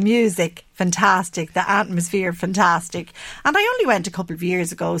I mean, the music, fantastic, the atmosphere, fantastic. And I only went a couple of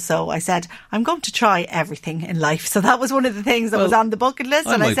years ago, so I said, I'm going to try everything in life. So that was one of the things that was on the bucket list,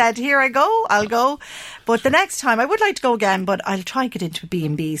 and I said, here I go, I'll go. But the next time, I would like to go again, but I'll try and get into a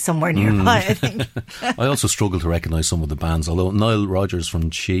B&B somewhere nearby, I think. I also struggle to recognise some of the bands, although Niall Rogers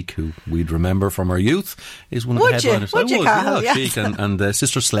from Chic, who we'd remember from our youth, is one of the headliners. Would you, Carl? Yeah, Chic and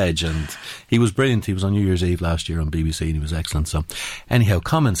Sister Sledge, and he was brilliant. He was on New Year's Eve last year on BBC, and he was excellent. So anyhow,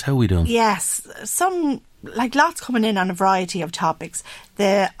 comments, how are we doing? Yes, some lots coming in on a variety of topics.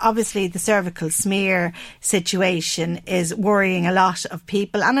 Obviously the cervical smear situation is worrying a lot of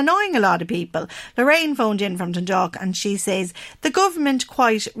people and annoying a lot of people. Lorraine phoned in from Dundalk and she says the government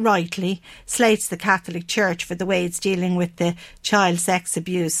quite rightly slates the Catholic Church for the way it's dealing with the child sex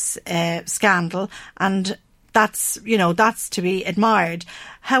abuse scandal, and that's to be admired.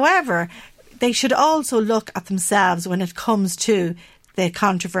 However, they should also look at themselves when it comes to the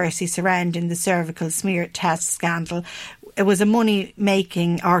controversy surrounding the cervical smear test scandal. It was a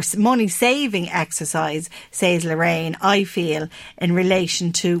money-making or money-saving exercise, says Lorraine, I feel, in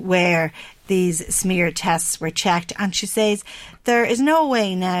relation to where these smear tests were checked. And she says there is no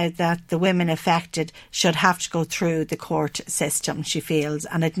way now that the women affected should have to go through the court system, she feels,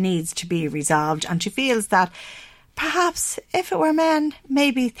 and it needs to be resolved. And she feels that perhaps if it were men,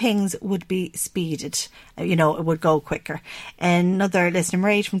 maybe things would be speeded. It would go quicker. Another listener,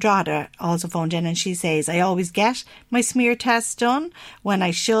 Marie from Drogheda, also phoned in and she says, I always get my smear tests done when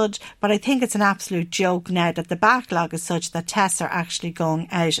I should, but I think it's an absolute joke now that the backlog is such that tests are actually going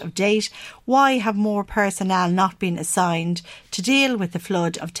out of date. Why have more personnel not been assigned to deal with the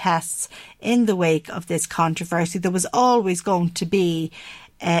flood of tests in the wake of this controversy? There was always going to be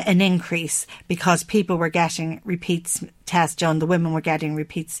an increase because people were getting repeats test done, the women were getting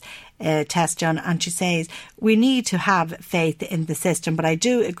repeats test done, and she says we need to have faith in the system. But I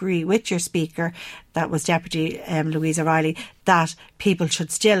do agree with your speaker, that was Deputy Louise O'Reilly, that people should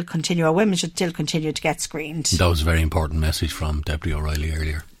still continue, or women should still continue to get screened. That was a very important message from Deputy O'Reilly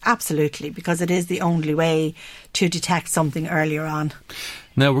earlier. Absolutely, because it is the only way to detect something earlier on.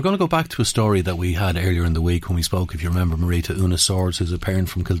 Now, we're going to go back to a story that we had earlier in the week when we spoke, if you remember, Marie, to Una Swords, who's a parent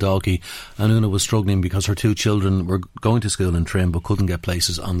from Kildalkey, and Una was struggling because her two children were going to school in Trim but couldn't get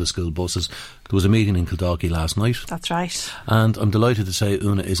places on the school buses. There was a meeting in Kildalkey last night. That's right. And I'm delighted to say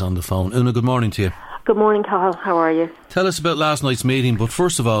Una is on the phone. Una, good morning to you. Good morning, Cathal. How are you? Tell us about last night's meeting, but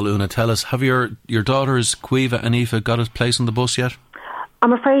first of all, Una, tell us, have your daughters, Caoimhe and Aoife, got a place on the bus yet?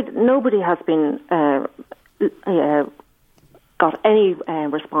 I'm afraid nobody has been got any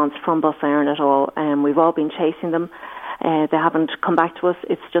response from Bus Éireann at all. We've all been chasing them. They haven't come back to us.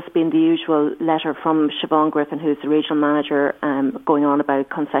 It's just been the usual letter from Siobhan Griffin, who's the regional manager, going on about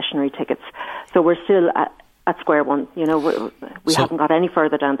concessionary tickets. So we're still at square one. We haven't got any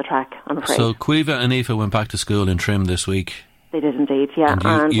further down the track, I'm afraid. So Caoimhe and Aoife went back to school in Trim this week. They did indeed, yeah.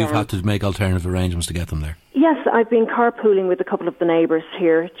 And you've had to make alternative arrangements to get them there. Yes, I've been carpooling with a couple of the neighbours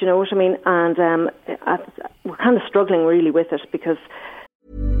here, do you know what I mean? And we're kind of struggling really with it because...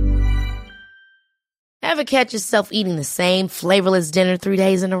 Ever catch yourself eating the same flavourless dinner 3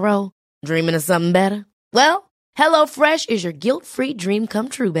 days in a row? Dreaming of something better? Well, HelloFresh is your guilt-free dream come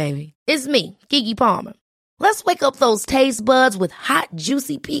true, baby. It's me, Keke Palmer. Let's wake up those taste buds with hot,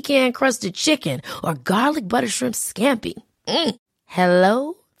 juicy pecan-crusted chicken or garlic butter shrimp scampi.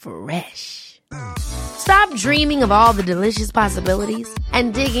 Hello Fresh. Stop dreaming of all the delicious possibilities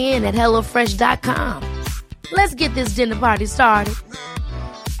and dig in at HelloFresh.com. Let's get this dinner party started.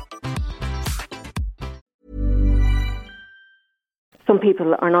 Some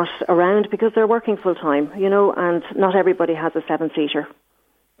people are not around because they're working full time, and not everybody has a 7-seater.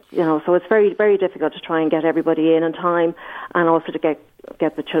 So it's very, very difficult to try and get everybody in time and also to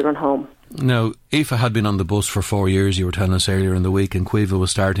get the children home. Now, Aoife had been on the bus for 4 years, you were telling us earlier in the week, and Caoimhe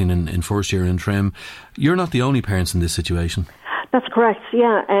was starting in first year in Trim. You're not the only parents in this situation. That's correct,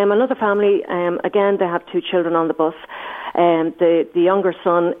 yeah. Another family, again, they have 2 children on the bus. The younger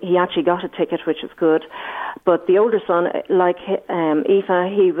son, he actually got a ticket, which is good. But the older son, like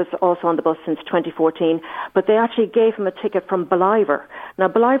Aoife, he was also on the bus since 2014. But they actually gave him a ticket from Ballivor. Now,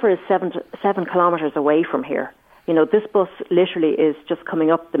 Ballivor is 7 kilometres away from here. This bus literally is just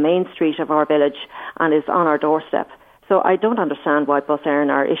coming up the main street of our village and is on our doorstep. So I don't understand why Bus Éireann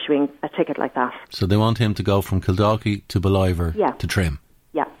are issuing a ticket like that. So they want him to go from Kildalkey to Ballivor to Trim?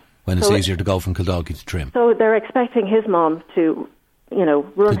 Yeah. When it's easier to go from Kildalkey to Trim? So they're expecting his mum to,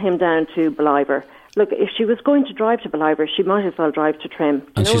 run him down to Ballivor. Look, if she was going to drive to Ballivor, she might as well drive to Trim.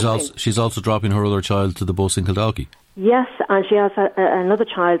 And she's also dropping her other child to the bus in Kildalkey? Yes, and she has another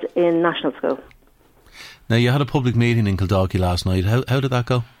child in National School. Now, you had a public meeting in Kildalkey last night. How did that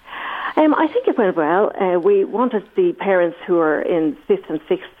go? I think it went well. We wanted the parents who are in 5th and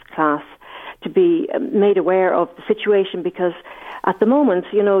 6th class to be made aware of the situation because at the moment,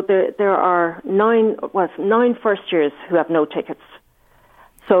 there are 9 first years who have no tickets.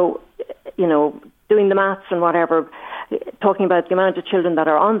 So, doing the maths and whatever, talking about the amount of children that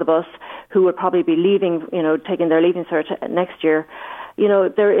are on the bus who will probably be leaving, taking their leaving cert next year,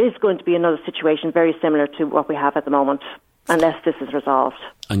 there is going to be another situation very similar to what we have at the moment. unless this is resolved.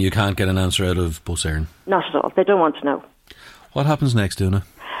 And you can't get an answer out of Bus Éireann? Not at all. They don't want to know. What happens next, Una?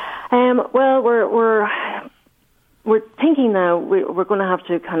 Well, we're thinking now we're going to have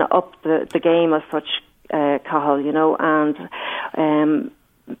to kind of up the game as such, Cathal, you know, and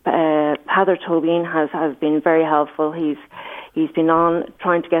Heather Tobin has been very helpful. He's been on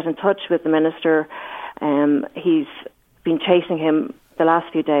trying to get in touch with the minister. He's been chasing him the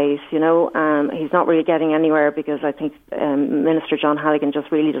last few days, you know. He's not really getting anywhere because I think Minister John Halligan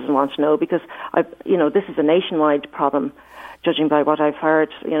just really doesn't want to know, because this is a nationwide problem, judging by what I've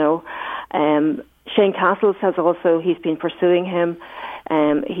heard, you know. Shane Castles he's been pursuing him.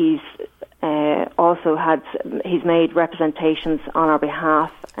 He's made representations on our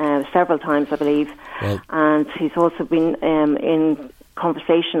behalf several times, I believe. Well, and he's also been in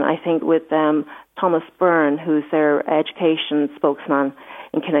conversation, I think, with Thomas Byrne, who's their education spokesman,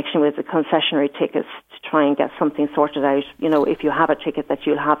 in connection with the concessionary tickets, to try and get something sorted out. You know, if you have a ticket, that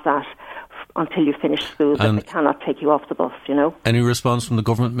you'll have that until you finish school, but they cannot take you off the bus, you know. Any response from the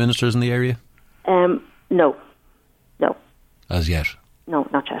government ministers in the area? No. As yet? No,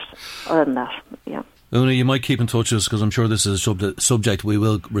 not yet. Other than that, yeah. Una, you might keep in touch with us, because I'm sure this is a subject we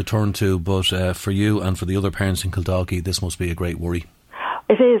will return to, but for you and for the other parents in Kildalkey, this must be a great worry.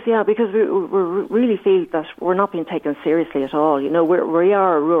 It is, yeah, because we really feel that we're not being taken seriously at all. You know, we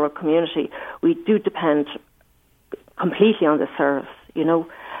are a rural community. We do depend completely on this service, you know,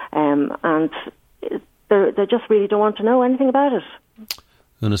 and they just really don't want to know anything about it.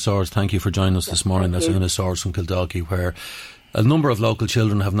 Una Swords, thank you for joining us this morning. That's Una Swords from Kildalkey, where a number of local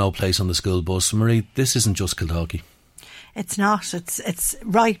children have no place on the school bus. Marie, this isn't just Kildalkey. It's not. It's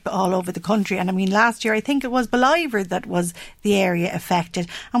ripe all over the country. And I mean, last year, I think it was Ballivor that was the area affected.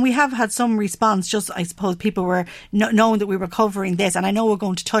 And we have had some response. Just, I suppose, people were knowing that we were covering this. And I know we're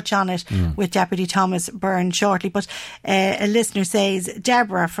going to touch on it with Deputy Thomas Byrne shortly. But a listener says,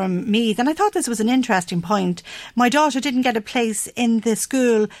 Deborah from Meath, and I thought this was an interesting point. My daughter didn't get a place in the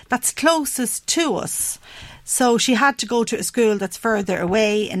school that's closest to us. So she had to go to a school that's further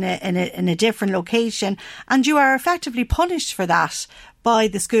away in a different location, and you are effectively punished for that by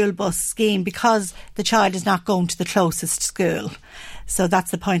the school bus scheme because the child is not going to the closest school. So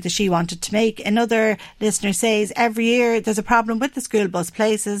that's the point that she wanted to make. Another listener says, every year there's a problem with the school bus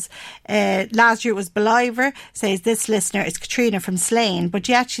places. Last year it was Ballivor, says this listener. Is Katrina from Slane, but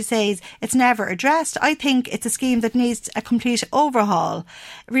yet she says it's never addressed. I think it's a scheme that needs a complete overhaul.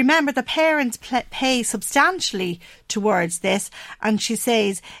 Remember, the parents pay substantially towards this, and she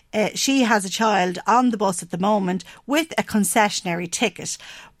says she has a child on the bus at the moment with a concessionary ticket.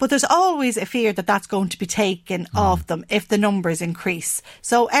 But there's always a fear that that's going to be taken off them if the numbers increase.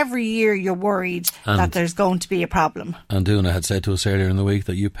 So every year you're worried that there's going to be a problem. And Una had said to us earlier in the week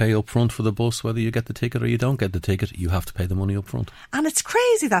that you pay up front for the bus, whether you get the ticket or you don't get the ticket, you have to pay the money up front. And it's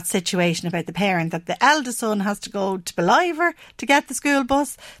crazy, that situation about the parent, that the eldest son has to go to Ballivor to get the school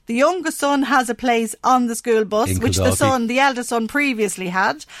bus. The youngest son has a place on the school bus, which the eldest son previously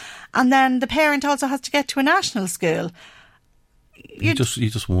had. And then the parent also has to get to a national school. You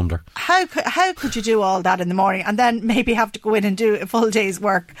just wonder how could you do all that in the morning and then maybe have to go in and do a full day's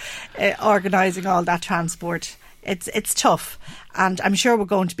work organising all that transport. It's tough, and I'm sure we're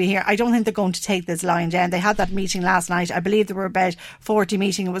going to be here. I don't think they're going to take this lying down. They had that meeting last night. I believe there were about 40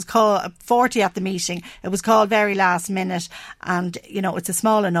 meeting. It was called 40 at the meeting. It was called very last minute, and you know, it's a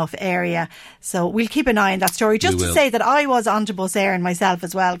small enough area, so we'll keep an eye on that story. Just to say that I was onto Bus Éireann myself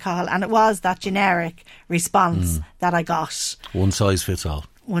as well, Cathal, and it was that generic response that I got. One size fits all.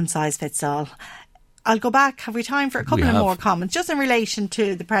 One size fits all. I'll go back. Have we time for a couple of more comments? Just in relation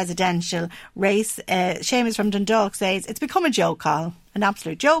to the presidential race. Seamus from Dundalk says, it's become a joke, Carl. An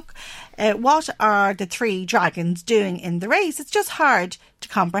absolute joke. What are the three dragons doing in the race? It's just hard to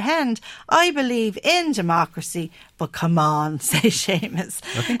comprehend. I believe in democracy, but come on, says Seamus.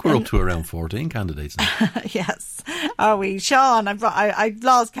 I think we're up to around 14 candidates now. Yes. Are we? Sean, I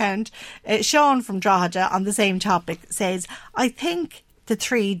lost count. Sean from Drogheda on the same topic says, I think the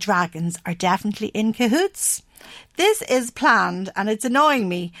three dragons are definitely in cahoots. This is planned and it's annoying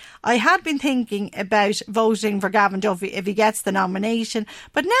me. I had been thinking about voting for Gavin Duffy if he gets the nomination,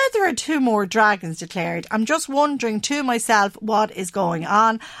 but now there are two more dragons declared. I'm just wondering to myself what is going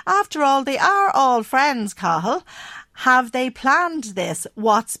on. After all, they are all friends, Cathal. Have they planned this?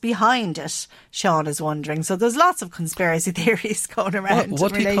 What's behind it? Sean is wondering. So there's lots of conspiracy theories going around.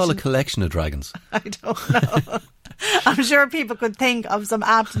 What do you call a collection of dragons? I don't know. I'm sure people could think of some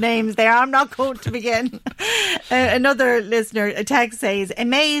apt names there. I'm not going to begin. Another listener, a text says,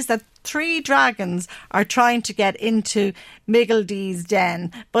 amazed that 3 dragons are trying to get into Miggledee's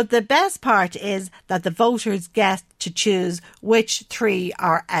den. But the best part is that the voters get to choose which 3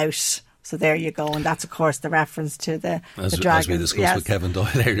 are out. So there you go, and that's of course the reference to the dragons. As we discussed with Kevin Doyle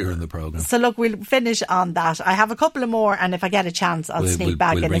earlier in the programme. So look, we'll finish on that. I have a couple of more, and if I get a chance, I'll sneak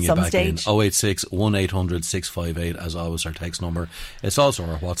back in at some stage. 086 1800 658, as always, our text number. It's also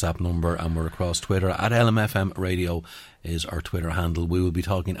our WhatsApp number, and we're across Twitter at LMFM Radio is our Twitter handle. We will be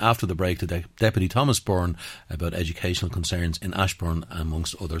talking after the break to Deputy Thomas Byrne about educational concerns in Ashbourne,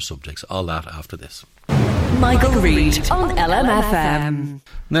 amongst other subjects. All that after this. Michael Reid on LMFM.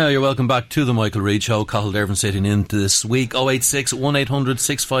 Now you're welcome back to the Michael Reid Show. Cathal Dervan sitting in this week. 086 1800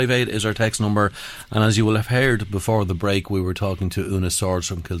 658 is our text number, and as you will have heard before the break, we were talking to Una Swords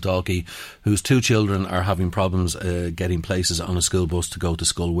from Kildalkey, whose 2 children are having problems getting places on a school bus to go to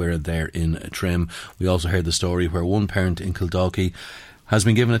Sculwira there in Trim. We also heard the story where one parent in Kildalkey has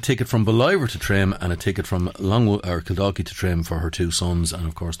been given a ticket from Ballivor to Trim and a ticket from Kildalkey to Trim for her 2 sons, and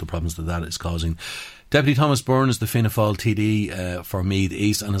of course the problems that is causing. Deputy Thomas Byrne is the Fianna Fáil TD for Meath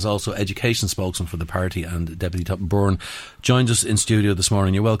East and is also education spokesman for the party, and Deputy Byrne joins us in studio this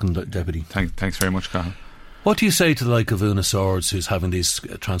morning. You're welcome, Deputy. Thanks very much, Cathal. What do you say to the like of Una Swords, who's having these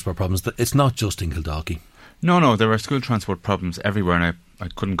transport problems? It's not just in Kildalkey. No, there are school transport problems everywhere, and I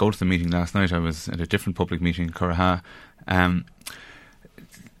couldn't go to the meeting last night. I was at a different public meeting in Curraha.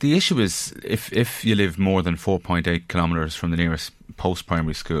 The issue is if you live more than 4.8 kilometres from the nearest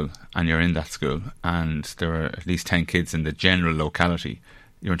post-primary school and you're in that school and there are at least 10 kids in the general locality,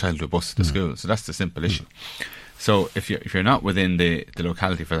 you're entitled to a bus to the school. So that's the simple issue. So if you're not within the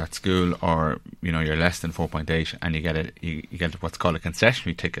locality for that school, or you're less than 4.8 and you get what's called a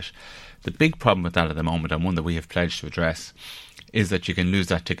concessionary ticket, the big problem with that at the moment, and one that we have pledged to address, is that you can lose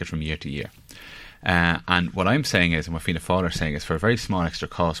that ticket from year to year. And what I'm saying is, and what Fianna Fáil are saying is, for a very small extra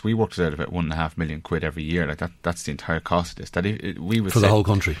cost, we worked it out about £1.5 million every year. Like that's the entire cost of this. That we would for say, the whole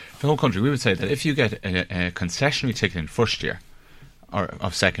country. For the whole country, we would say that if you get a concessionary ticket in first year, or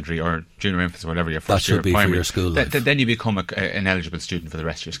of secondary or junior infants or whatever your first year of primary, for your school life. Then you become an eligible student for the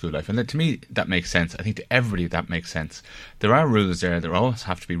rest of your school life. And to me, that makes sense. I think to everybody that makes sense. There are rules there. There always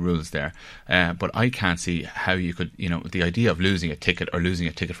have to be rules there. But I can't see how you could, the idea of losing a ticket or losing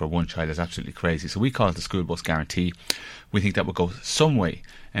a ticket for one child is absolutely crazy. So we call it the school bus guarantee. We think that would go some way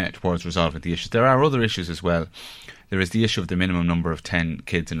towards resolving the issues. There are other issues as well. There is the issue of the minimum number of 10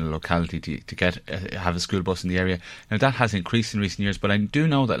 kids in a locality to have a school bus in the area. Now that has increased in recent years, but I do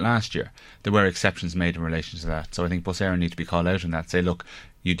know that last year there were exceptions made in relation to that. So I think Bus Éireann need to be called out on that. Say, look,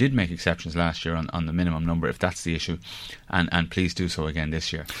 you did make exceptions last year on the minimum number, if that's the issue, and please do so again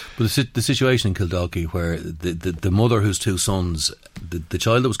this year. But the situation in Kildalkey where the mother whose 2 sons, the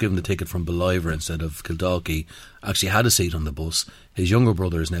child that was given the ticket from Ballivor instead of Kildalkey actually had a seat on the bus. His younger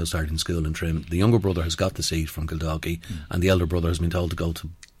brother is now starting school in Trim. The younger brother has got the seat from Kildalkey, and the elder brother has been told to go to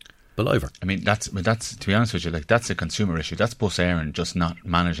Ballivor. I mean, that's to be honest with you, that's a consumer issue. That's Bus Éireann just not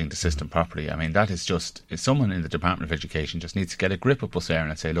managing the system properly. I mean, that is just, if someone in the Department of Education just needs to get a grip of Bus Éireann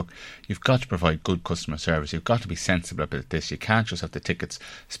and say, look, you've got to provide good customer service. You've got to be sensible about this. You can't just have the tickets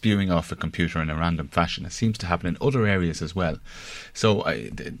spewing off a computer in a random fashion. It seems to happen in other areas as well. So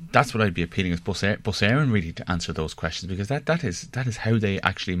that's what I'd be appealing as Bus Éireann really to answer those questions, because that is how they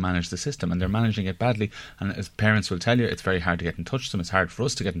actually manage the system, and they're managing it badly. And as parents will tell you, it's very hard to get in touch with them. It's hard for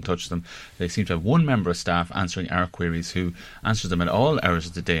us to get in touch with them. They seem to have one member of staff answering our queries who answers them at all hours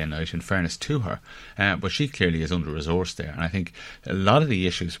of the day and night, in fairness to her, but she clearly is under-resourced there. And I think a lot of the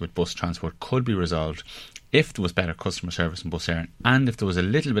issues with bus transport could be resolved if there was better customer service in Bus Éireann, and if there was a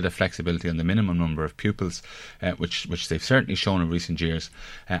little bit of flexibility on the minimum number of pupils, which they've certainly shown in recent years,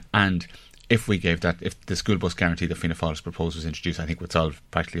 and if we gave that, if the school bus guarantee that Fianna Fáil has proposed was introduced, I think would solve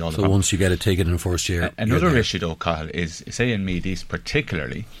practically all of it. So once you get a ticket in the first year. Another issue though, Cathal, is, say in Meath East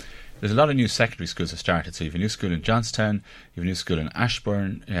particularly, there's a lot of new secondary schools have started. So you have a new school in Johnstown, you have a new school in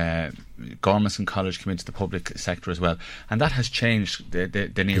Ashbourne, Gormason College came into the public sector as well, and that has changed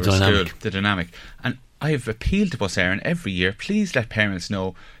the nearest school, the dynamic. And I have appealed to Bus Éireann every year, please let parents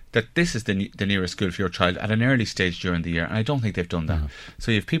know that this is the nearest school for your child at an early stage during the year, and I don't think they've done that. So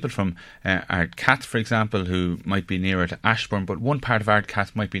you have people from Ardcath, for example, who might be nearer to Ashbourne, but one part of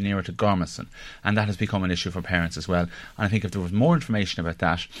Ardcath might be nearer to Gormason, and that has become an issue for parents as well. And I think if there was more information about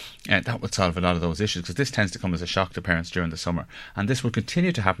that, that would solve a lot of those issues, because this tends to come as a shock to parents during the summer, and this will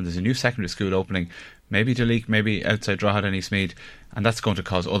continue to happen. There's a new secondary school opening, maybe Duleek, maybe outside Drogheda and Eastmead, and that's going to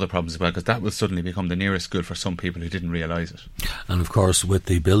cause other problems as well, because that will suddenly become the nearest school for some people who didn't realise it. And of course, with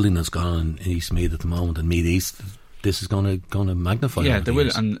the building that's gone on in Eastmead at the moment and Meath East, this is going to magnify. Yeah, they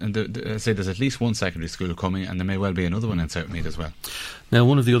will. And I say there's at least one secondary school coming, and there may well be another one in Southmead as well. Now,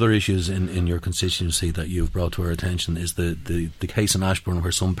 one of the other issues in your constituency that you've brought to our attention is the case in Ashbourne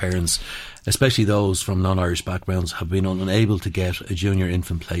where some parents, especially those from non-Irish backgrounds, have been unable to get a junior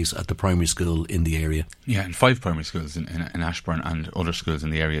infant place at the primary school in the area. Yeah, and 5 primary schools in Ashbourne and other schools in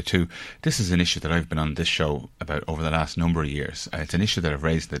the area too. This is an issue that I've been on this show about over the last number of years. It's an issue that I've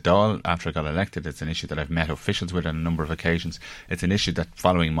raised in the Dáil after I got elected. It's an issue that I've met officials with on a number of occasions. It's an issue that,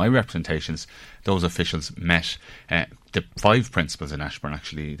 following my representations, those officials met the 5 principals in Ashbourne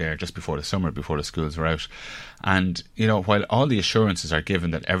actually there just before the summer, before the schools were out. And, you know, while all the assurances are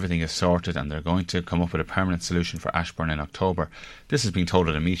given that everything is sorted and they're going to come up with a permanent solution for Ashbourne in October, this has been told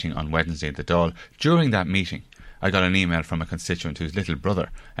at a meeting on Wednesday at the Dáil. During that meeting, I got an email from a constituent whose little brother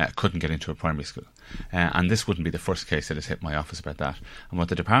couldn't get into a primary school. And this wouldn't be the first case that has hit my office about that. And what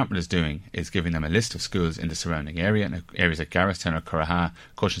the department is doing is giving them a list of schools in the surrounding area, and areas like Garristown or Curraha,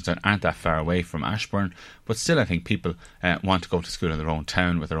 Cushenstown aren't that far away from Ashbourne, but still I think people want to go to school in their own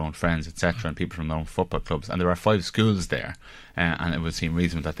town with their own friends, etc., and people from their own football clubs. And there are 5 schools there, and it would seem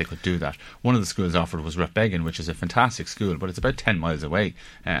reasonable that they could do that. One of the schools offered was Rathbegan, which is a fantastic school, but it's about 10 miles away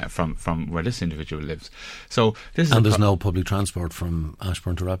from where this individual lives. So this is there's no public transport from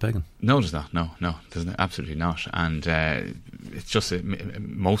Ashbourne to Rathbegan? No, there's not. No, there's absolutely not. And it's just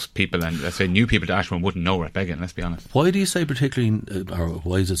most people, and let's say new people to Ashbourne, wouldn't know Rathbegan, let's be honest. Why do you say particularly, or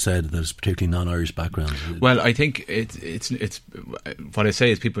why is it said that it's particularly non-Irish backgrounds? Well, I think it's what I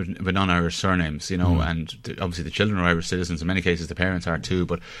say is people with non-Irish surnames, you know, and obviously the children are Irish citizens. In many cases the parents are too,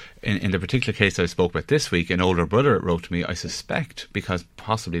 but in the particular case I spoke about this week, an older brother wrote to me, I suspect because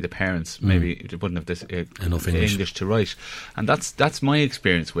possibly the parents maybe wouldn't have this enough English to write, and that's my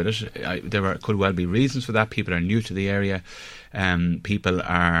experience with it. There could well be reasons for that. People are new to the area, people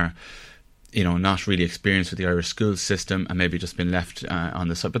are, you know, not really experienced with the Irish school system and maybe just been left on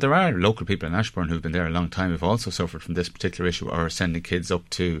the side. But there are local people in Ashbourne who've been there a long time who've also suffered from this particular issue, or are sending kids up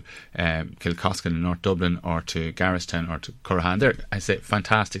to Kilcoskin in North Dublin or to Garristown or to Currahan. They're, I say,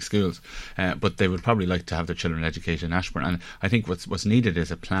 fantastic schools, but they would probably like to have their children educated in Ashbourne. And I think what's needed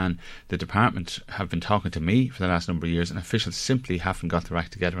is a plan. The department have been talking to me for the last number of years, and officials simply haven't got their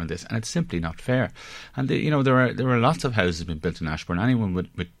act together on this, and it's simply not fair. And there are lots of houses being built in Ashbourne. Anyone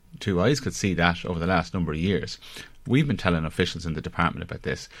with 2 eyes could see that over the last number of years. We've been telling officials in the department about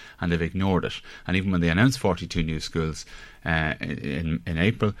this, and they've ignored it. And even when they announced 42 new schools in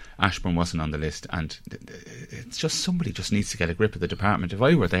April, Ashbourne wasn't on the list. And it's just, somebody just needs to get a grip of the department. If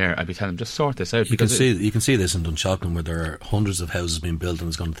I were there, I'd be telling them, just sort this out. You can see this in Dunshaughlin, where there are hundreds of houses being built, and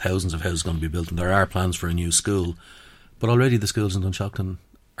there's going to thousands of houses going to be built, and there are plans for a new school, but already the schools in Dunshaughlin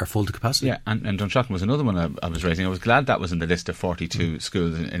are full to capacity. Yeah, and Dunshaughlin was another one I was raising. I was glad that was in the list of 42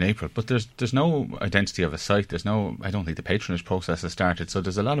 schools in April, but there's no identity of a site. I don't think the patronage process has started, so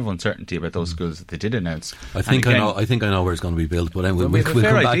there's a lot of uncertainty about those schools that they did announce. I think I know where it's going to be built, but anyway, we'll come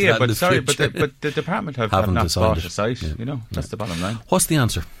back to that in the future. But the department have not bought a site. Yeah. You know, that's the bottom line. What's the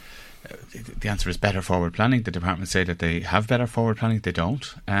answer? The answer is better forward planning. The department say that they have better forward planning. They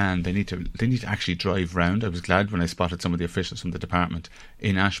don't, and they need to actually drive round. I was glad when I spotted some of the officials from the department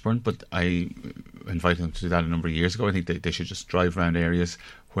in Ashbourne, but I invited them to do that a number of years ago. I think they should just drive around areas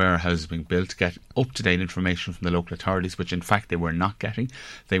where houses are being built, get up-to-date information from the local authorities, which in fact they were not getting.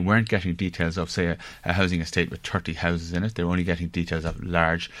 They weren't getting details of, say, a housing estate with 30 houses in it. They were only getting details of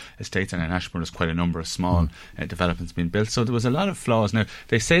large estates, and in Ashbourne there's quite a number of small developments being built. So there was a lot of flaws. Now,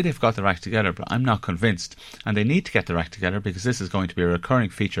 they say they've got their act together, but I'm not convinced. And they need to get their act together, because this is going to be a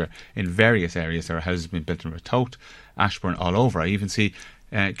recurring feature in various areas. There are houses being built in Ratoath, Ashbourne, all over. I even see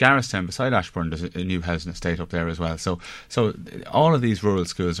Garristown beside Ashbourne, there's a new housing estate up there as well. So all of these rural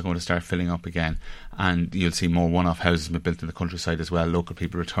schools are going to start filling up again, and you'll see more one-off houses being built in the countryside as well, local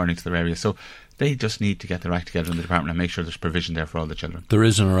people returning to their areas. So they just need to get their act together in the department and make sure there's provision there for all the children. There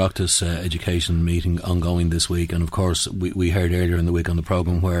is an Oireachtas education meeting ongoing this week, and of course we heard earlier in the week on the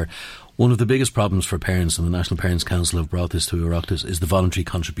programme where one of the biggest problems for parents, and the National Parents Council have brought this to Oireachtas, is the voluntary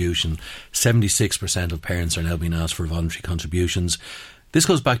contribution. 76% of parents are now being asked for voluntary contributions. This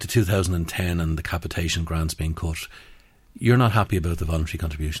goes back to 2010 and the capitation grants being cut. You're not happy about the voluntary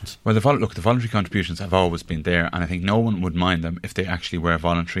contributions? Well, the voluntary contributions have always been there, and I think no one would mind them if they actually were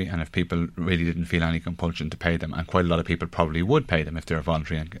voluntary, and if people really didn't feel any compulsion to pay them, and quite a lot of people probably would pay them if they were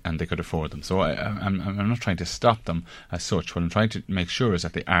voluntary and they could afford them. So I'm not trying to stop them as such. What I'm trying to make sure is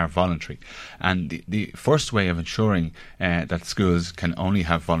that they are voluntary. And the first way of ensuring that schools can only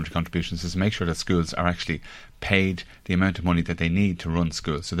have voluntary contributions is to make sure that schools are actually paid the amount of money that they need to run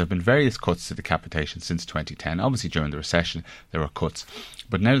schools. So there have been various cuts to the capitation since 2010. Obviously during the recession there were cuts,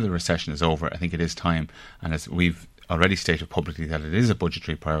 but now the recession is over, I think it is time, and as we've already stated publicly that it is a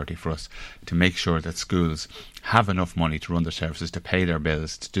budgetary priority for us to make sure that schools have enough money to run their services, to pay their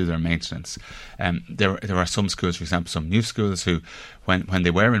bills, to do their maintenance. There are some schools, for example, some new schools who, when they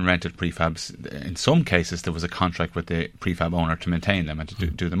were in rented prefabs, in some cases there was a contract with the prefab owner to maintain them and to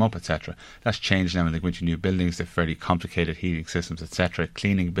do them up, etc. That's changed now when they go into new buildings. They're fairly complicated heating systems, etc.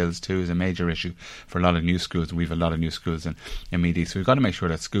 Cleaning bills too is a major issue for a lot of new schools, and we have a lot of new schools in Meath. So we've got to make sure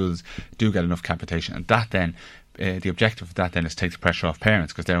that schools do get enough capitation, and that then the objective of that then is to take the pressure off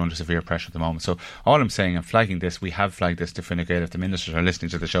parents, because they're under severe pressure at the moment. So all I'm saying, I'm flagging this, we have flagged this to Fine Gael. If the ministers are listening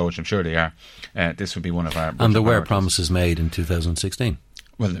to the show, which I'm sure they are, this would be one of our... And there were promises made in 2016.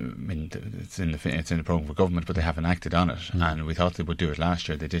 Well, I mean, it's in the programme for government, but they haven't acted on it, and we thought they would do it last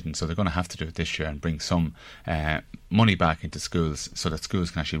year. They didn't, so they're going to have to do it this year and bring some money back into schools so that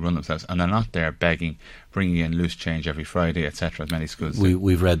schools can actually run themselves, and they're not there begging, bringing in loose change every Friday, etc., as many schools do.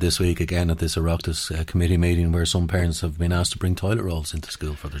 We've read this week again at this Oireachtas committee meeting where some parents have been asked to bring toilet rolls into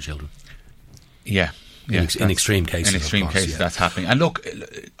school for their children. Yeah. In extreme cases. In extreme cases, that's happening. And look,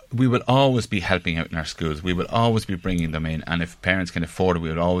 we will always be helping out in our schools. We will always be bringing them in. And if parents can afford it, we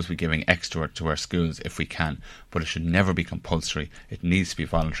will always be giving extra to our schools if we can. But it should never be compulsory. It needs to be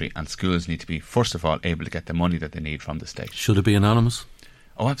voluntary. And schools need to be, first of all, able to get the money that they need from the state. Should it be anonymous?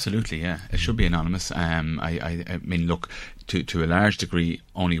 Oh, absolutely, yeah. It should be anonymous. I mean, look, to a large degree,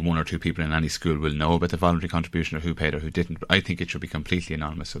 only one or two people in any school will know about the voluntary contribution or who paid or who didn't. But I think it should be completely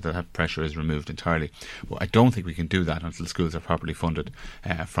anonymous so that pressure is removed entirely. Well, I don't think we can do that until schools are properly funded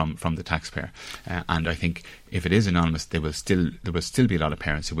from the taxpayer. And I think if it is anonymous, there will still be a lot of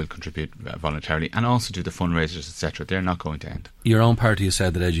parents who will contribute voluntarily and also do the fundraisers, etc. They're not going to end. Your own party has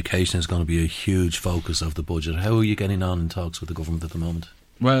said that education is going to be a huge focus of the budget. How are you getting on in talks with the government at the moment?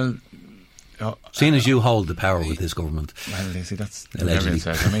 Well, seeing as you hold the power with this government. Well, you see, that's what everyone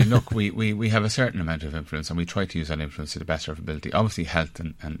says. I mean, look, we have a certain amount of influence, and we try to use that influence to the best of our ability. Obviously, health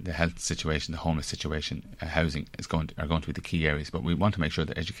and the health situation, the homeless situation, housing are going to be the key areas, but we want to make sure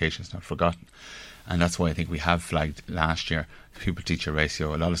that education is not forgotten. And that's why I think we have flagged last year pupil-teacher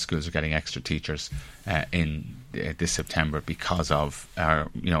ratio. A lot of schools are getting extra teachers in this September because of our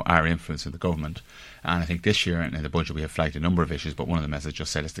influence in the government. And I think this year in the budget we have flagged a number of issues, but one of them, as I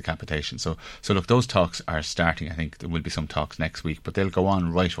just said, is the capitation. So look, those talks are starting. I think there will be some talks next week, but they'll go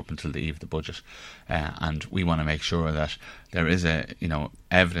on right up until the eve of the budget. And we want to make sure that there is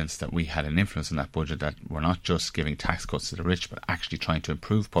evidence that we had an influence in that budget, that we're not just giving tax cuts to the rich, but actually trying to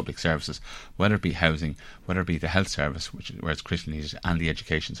improve public services, whether it be housing, whether it be the health service, where it's critically needed, and the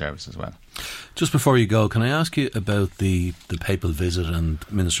education service as well. Just before you go, can I ask you about the papal visit and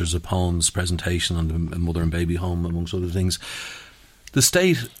Minister Zappone's presentation on the mother and baby home, amongst other things? The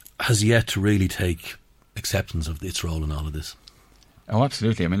state has yet to really take acceptance of its role in all of this. Oh,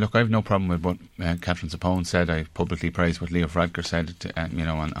 absolutely. I mean, look, I have no problem with what Catherine Zappone said. I publicly praised what Leo Varadkar said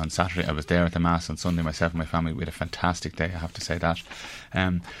on Saturday. I was there at the Mass on Sunday myself and my family. We had a fantastic day, I have to say that.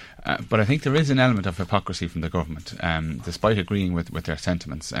 But I think there is an element of hypocrisy from the government, despite agreeing with their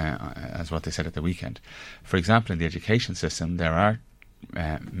sentiments, as what they said at the weekend. For example, in the education system, there are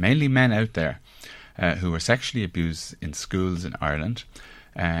mainly men out there who were sexually abused in schools in Ireland,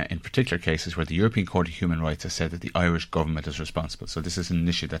 in particular cases where the European Court of Human Rights has said that the Irish government is responsible. So this is an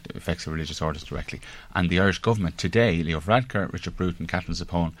issue that affects the religious orders directly. And the Irish government today, Leo Varadkar, Richard Bruton, Catherine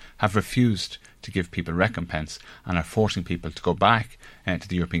Zappone, have refused to give people recompense and are forcing people to go back to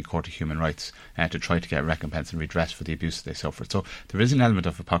the European Court of Human Rights to try to get recompense and redress for the abuse they suffered. So there is an element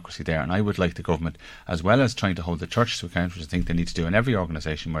of hypocrisy there, and I would like the government, as well as trying to hold the churches to account, which I think they need to do in every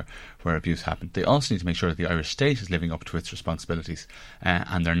organisation where abuse happened, they also need to make sure that the Irish state is living up to its responsibilities,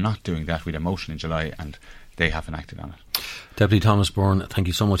 and they're not doing that. We had a motion in July and they haven't acted on it. Deputy Thomas Byrne, thank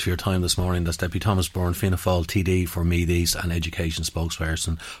you so much for your time this morning. That's Deputy Thomas Byrne, Fianna Fáil TD for Meath East and Education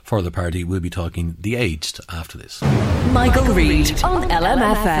spokesperson for the party. We'll be talking the aged after this. Michael Reid on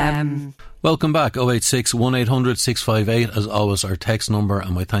LMFM. Welcome back. 086 1800 658 as always our text number,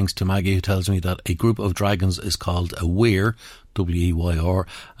 and my thanks to Maggie, who tells me that a group of dragons is called a weir, W-E-Y-R,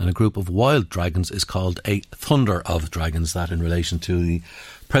 and a group of wild dragons is called a thunder of dragons. That in relation to the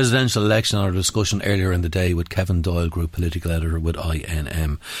presidential election, our discussion earlier in the day with Kevin Doyle, Group Political Editor with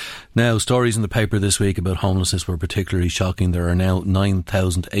INM. Now, stories in the paper this week about homelessness were particularly shocking. There are now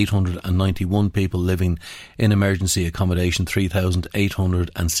 9,891 people living in emergency accommodation,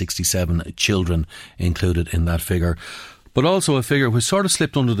 3,867 children included in that figure. But also a figure which sort of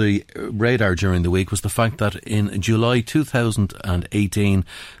slipped under the radar during the week was the fact that in July 2018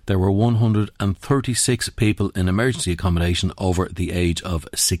 there were 136 people in emergency accommodation over the age of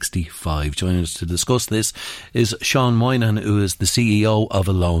 65. Joining us to discuss this is Sean Moynihan, who is the CEO of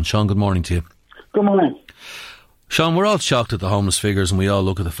Alone. Sean, good morning to you. Good morning. Sean, we're all shocked at the homeless figures, and we all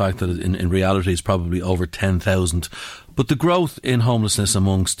look at the fact that in reality it's probably over 10,000. But the growth in homelessness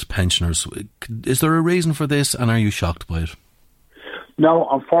amongst pensioners, is there a reason for this, and are you shocked by it? No,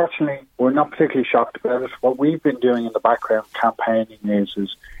 unfortunately, we're not particularly shocked about it. What we've been doing in the background campaigning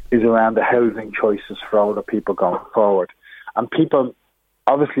is around the housing choices for older people going forward. And people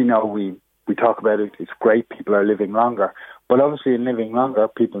obviously know we talk about it, it's great, people are living longer. But obviously in living longer,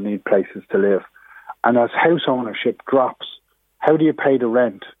 people need places to live. And as house ownership drops, how do you pay the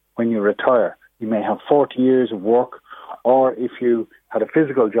rent when you retire? You may have 40 years of work, or if you had a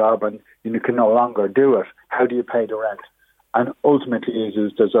physical job and you can no longer do it, how do you pay the rent? And ultimately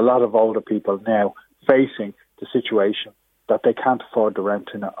is there's a lot of older people now facing the situation that they can't afford the rent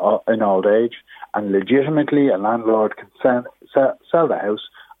in old age, and legitimately a landlord can sell the house,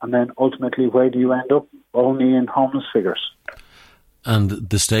 and then ultimately where do you end up? Only in homeless figures. And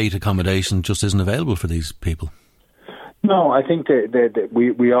the state accommodation just isn't available for these people? No, I think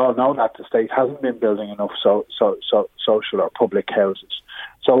we all know that the state hasn't been building enough social or public houses.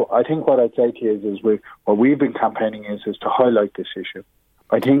 So I think what I'd say to you is what we've been campaigning is to highlight this issue.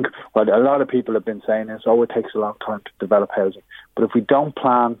 I think what a lot of people have been saying is, it takes a long time to develop housing. But if we don't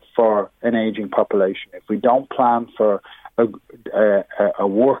plan for an ageing population, if we don't plan for a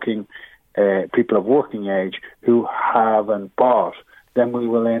working people of working age who haven't bought, then we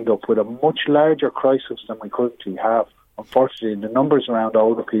will end up with a much larger crisis than we currently have. Unfortunately, the numbers around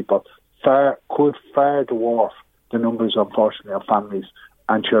older people could far dwarf the numbers, unfortunately, of families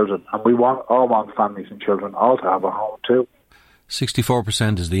and children. And we all want families and children all to have a home too.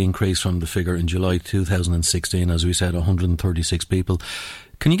 64% is the increase from the figure in July 2016, as we said, 136 people.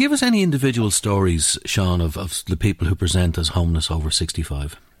 Can you give us any individual stories, Sean, of the people who present as homeless over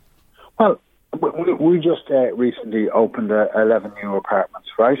 65? Well, we just recently opened 11 new apartments,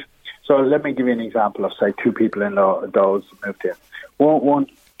 right? So let me give you an example of, say, two people in those moved in. One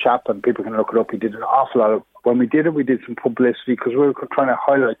chap, and people can look it up, he did an awful lot of, when we did it, we did some publicity because we were trying to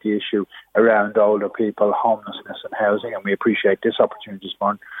highlight the issue around older people, homelessness and housing, and we appreciate this opportunity this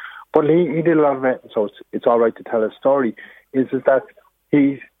morning. But he did a lot of it, so it's all right to tell his story, is that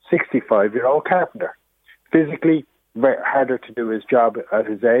he's 65-year-old carpenter. Physically, very harder to do his job at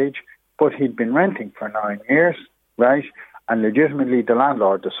his age, but he'd been renting for 9 years, right? And legitimately, the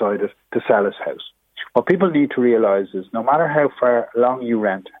landlord decided to sell his house. What people need to realise is no matter how far long you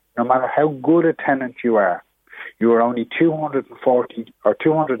rent, no matter how good a tenant you are only 240 or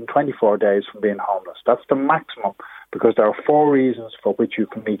 224 days from being homeless. That's the maximum, because there are 4 reasons for which you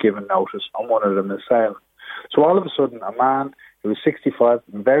can be given notice, and one of them is sale. So all of a sudden, a man who is 65,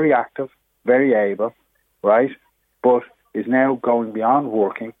 very active, very able, right, but is now going beyond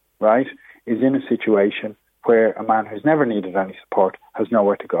working, right, is in a situation where a man who's never needed any support has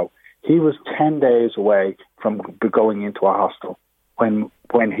nowhere to go. He was 10 days away from going into a hostel when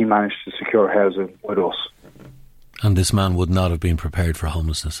he managed to secure housing with us. And this man would not have been prepared for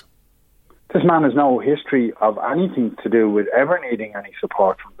homelessness? This man has no history of anything to do with ever needing any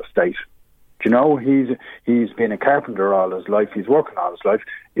support from the state. Do you know, he's been a carpenter all his life, he's working all his life,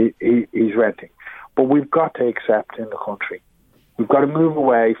 he's renting. But we've got to accept in the country, we've got to move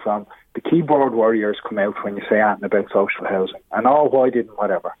away from the keyboard warriors come out when you say anything about social housing and why didn't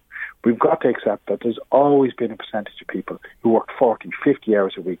whatever. We've got to accept that there's always been a percentage of people who worked 40, 50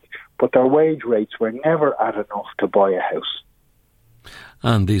 hours a week, but their wage rates were never at enough to buy a house.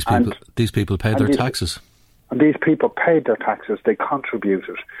 And these people paid their taxes. And these people paid their taxes, they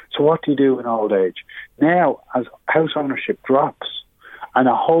contributed. So what do you do in old age? Now, as house ownership drops, and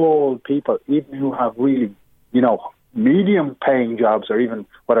a whole people, even who have really, medium paying jobs or even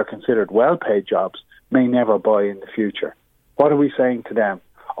what are considered well paid jobs, may never buy in the future. What are we saying to them?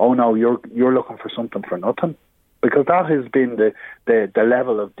 Oh no, you're looking for something for nothing? Because that has been the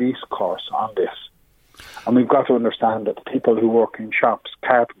level of discourse on this. And we've got to understand that the people who work in shops,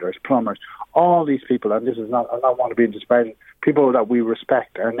 carpenters, plumbers, all these people, and this is not, I don't want to be disparaging, people that we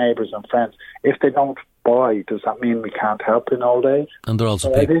respect, our neighbours and friends, if they don't buy, does that mean we can't help in old age? And they're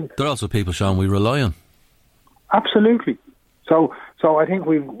also people, Sean, we rely on. Absolutely. So I think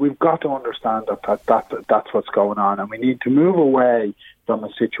we've got to understand that's what's going on, and we need to move away from a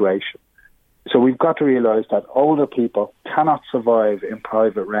situation. So we've got to realise that older people cannot survive in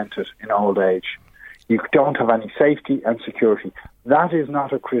private rented in old age. You don't have any safety and security. That is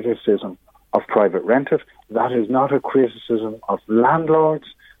not a criticism of private rented. That is not a criticism of landlords.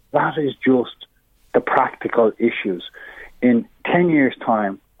 That is just the practical issues. In 10 years'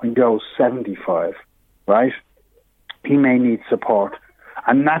 time, when Joe's 75, right, he may need support.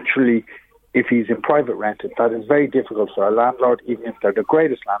 And naturally, if he's in private rented, that is very difficult for a landlord, even if they're the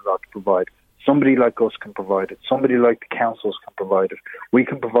greatest landlord, to provide Somebody like us can provide it. Somebody like the councils can provide it. We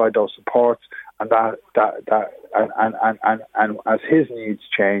can provide those supports, and and as his needs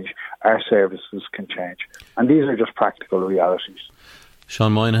change, our services can change. And these are just practical realities.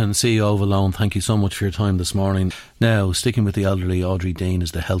 Sean Moynihan, CEO of Alone, thank you so much for your time this morning. Now, sticking with the elderly, Audrey Dean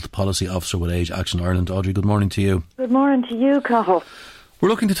is the Health Policy Officer with Age Action Ireland. Audrey, good morning to you. Good morning to you, Cathal. We're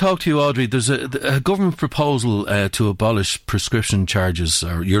looking to talk to you, Audrey. There's a government proposal to abolish prescription charges,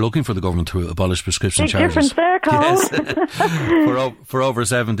 or you're looking for the government to abolish prescription charges. Big difference there, Cathal. Yes, for over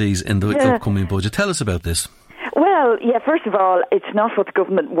 70s in the upcoming budget. Tell us about this. Well, yeah, first of all, it's not what the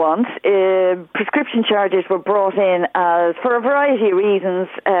government wants. Prescription charges were brought in as, for a variety of reasons,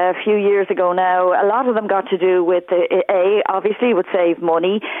 a few years ago now. A lot of them got to do with, A, obviously it would save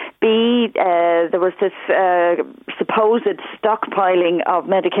money. B, there was this supposed stockpiling of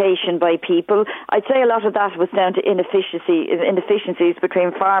medication by people. I'd say a lot of that was down to inefficiencies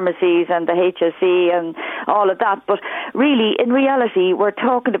between pharmacies and the HSE and all of that. But really, in reality, we're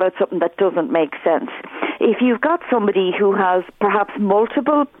talking about something that doesn't make sense. If you've got somebody who has perhaps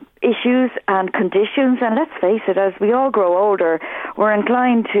multiple issues and conditions, and let's face it, as we all grow older, we're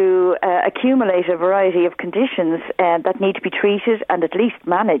inclined to accumulate a variety of conditions that need to be treated and at least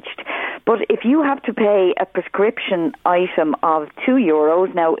managed. But if you have to pay a prescription item of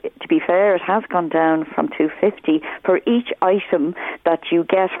 €2, now to be fair, it has gone down from $2.50 for each item that you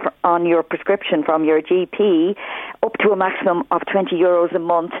get on your prescription from your GP, up to a maximum of €20 a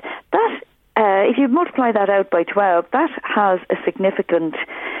month, that if you multiply that out by 12, that has a significant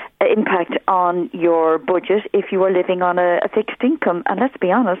impact on your budget if you are living on a fixed income. And let's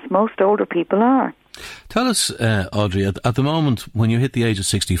be honest, most older people are. Tell us, Audrey, at the moment, when you hit the age of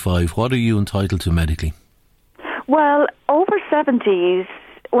 65, what are you entitled to medically? Well, over 70s,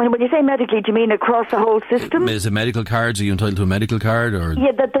 when you say medically, do you mean across the whole system? Is it medical cards? Are you entitled to a medical card? Or?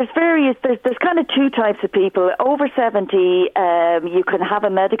 Yeah, there's kind of two types of people. Over 70, you can have a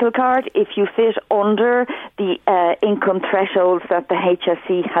medical card if you fit under the income thresholds that the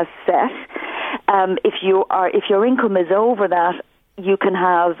HSE has set. If your income is over that, you can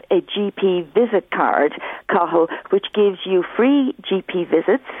have a GP visit card, Cathal, which gives you free GP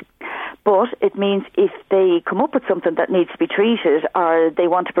visits. But it means if they come up with something that needs to be treated or they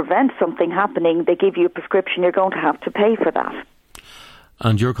want to prevent something happening, they give you a prescription, you're going to have to pay for that.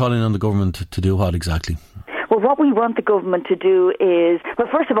 And you're calling on the government to do what exactly? Well, what we want the government to do is, well,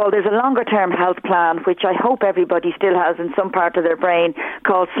 first of all, there's a longer-term health plan, which I hope everybody still has in some part of their brain,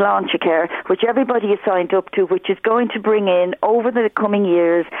 called Sláinte Care, which everybody is signed up to, which is going to bring in, over the coming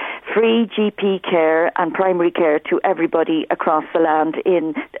years, free GP care and primary care to everybody across the land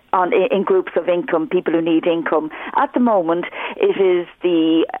in groups of income, people who need income. At the moment, it is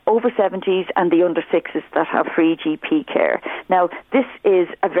the over 70s and the under 6s that have free GP care. Now, this is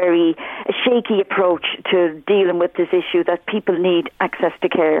a very shaky approach to dealing with this issue that people need access to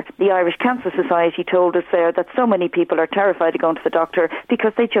care. The Irish Cancer Society told us there that so many people are terrified of going to the doctor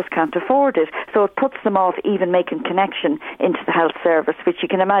because they just can't afford it. So it puts them off even making connection into the health service, which you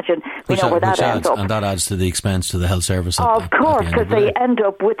can imagine, we know where that ends up. And that adds to the expense to the health service. Of course, because they end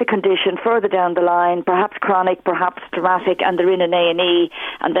up with the condition further down the line, perhaps chronic, perhaps dramatic, and they're in an A&E,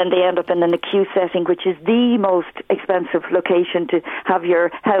 and then they end up in an acute setting, which is the most expensive location to have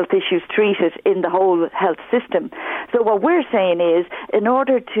your health issues treated in the whole health system. So what we're saying is, in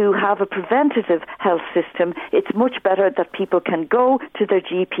order to have a preventative health system, it's much better that people can go to their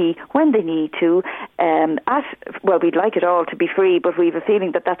GP when they need to. Well, we'd like it all to be free, but we have a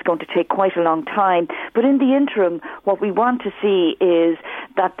feeling that that's going to take quite a long time. But in the interim, what we want to see is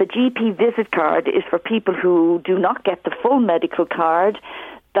that the GP visit card is for people who do not get the full medical card,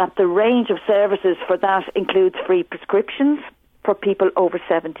 that the range of services for that includes free prescriptions for people over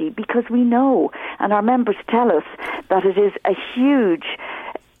 70, because we know, and our members tell us, that it is a huge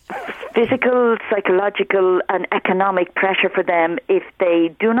physical, psychological and economic pressure for them. If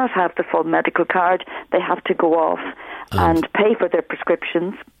they do not have the full medical card, they have to go off and pay for their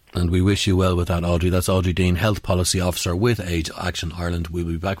prescriptions. And we wish you well with that, Audrey. That's Audrey Dean, Health Policy Officer with Age Action Ireland. We'll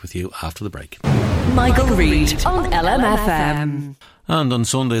be back with you after the break. Michael Reid on LMFM. And on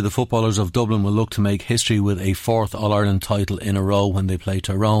Sunday, the footballers of Dublin will look to make history with a fourth All-Ireland title in a row when they play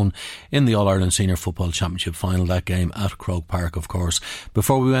Tyrone in the All-Ireland Senior Football Championship final. That game at Croke Park, of course.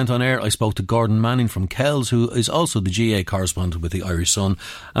 Before we went on air, I spoke to Gordon Manning from Kells, who is also the GA correspondent with the Irish Sun.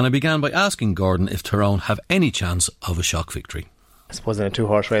 And I began by asking Gordon if Tyrone have any chance of a shock victory. I suppose in a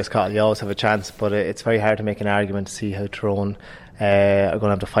two-horse race, Cathal, you always have a chance, but it's very hard to make an argument to see how Tyrone are going to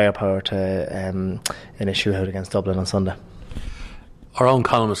have the firepower to in a shootout against Dublin on Sunday. Our own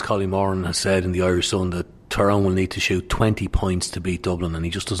columnist Colin Moran has said in the Irish Sun that Tyrone will need to shoot 20 points to beat Dublin, and he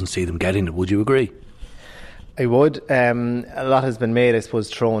just doesn't see them getting it. Would you agree? I would. A lot has been made, I suppose.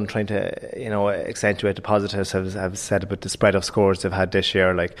 Tyrone trying to, accentuate the positives have said about the spread of scores they've had this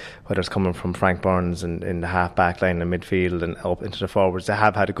year, like whether it's coming from Frank Burns in the half back line and midfield and up into the forwards. They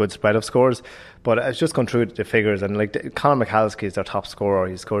have had a good spread of scores, but I've just gone through the figures, and like Conor McCalskey is their top scorer.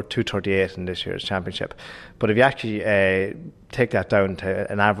 He scored 238 in this year's championship. But if you actually take that down to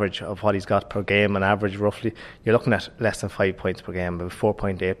an average of what he's got per game, an average roughly, you're looking at less than 5 points per game, about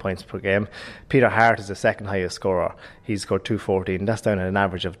 4.8 points per game. Peter Hart is the second highest scorer. He's scored 214. That's down at an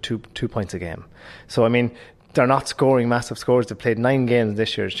average of 2 points a game. So I mean, they're not scoring massive scores. They've played 9 games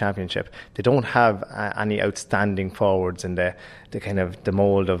this year's championship. They don't have any outstanding forwards in the kind of the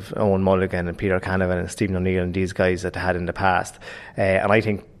mould of Owen Mulligan and Peter Canavan and Stephen O'Neill and these guys that they had in the past. And I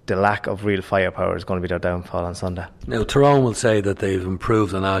think the lack of real firepower is going to be their downfall on Sunday. Now, Tyrone will say that they've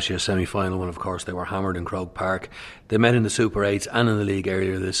improved on last year's semi-final when, of course, they were hammered in Croke Park. They met in the Super 8s and in the league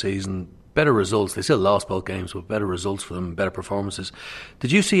earlier this season. Better results. They still lost both games, but better results for them, better performances.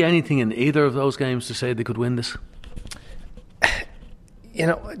 Did you see anything in either of those games to say they could win this?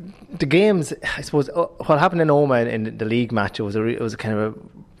 The games, I suppose, what happened in Omagh in the league match, it was a kind of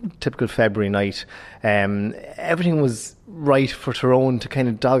a typical February night. Everything was right for Tyrone to kind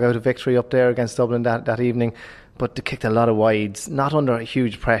of dog out a victory up there against Dublin that evening, but they kicked a lot of wides, not under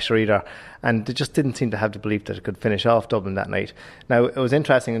huge pressure either, and they just didn't seem to have the belief that it could finish off Dublin that night. Now, it was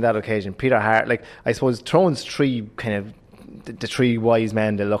interesting in that occasion, Peter Hart, I suppose Tyrone's three kind of the three wise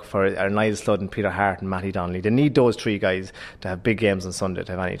men they look for are Niall Sludden, Peter Hart and Matty Donnelly. They need those three guys to have big games on Sunday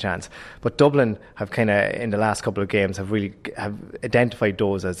to have any chance. But Dublin have kind of, in the last couple of games, have identified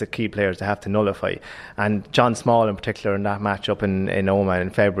those as the key players they have to nullify. And John Small in particular in that match up in Omagh in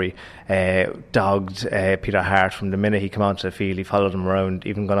February dogged Peter Hart from the minute he came onto the field. He followed him around,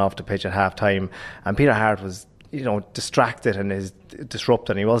 even gone off the pitch at half time. And Peter Hart was distracted and is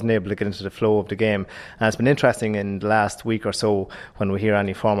disrupted, and he wasn't able to get into the flow of the game. And it's been interesting in the last week or so when we hear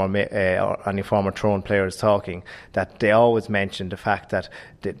any former Tyrone players talking, that they always mention the fact that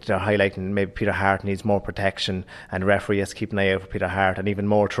they're highlighting maybe Peter Hart needs more protection and the referee has to keep an eye out for Peter Hart, and even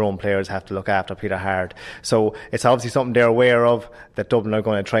more Tyrone players have to look after Peter Hart. So it's obviously something they're aware of, that Dublin are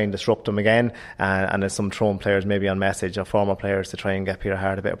going to try and disrupt them again, and there's some Tyrone players maybe on message, or former players, to try and get Peter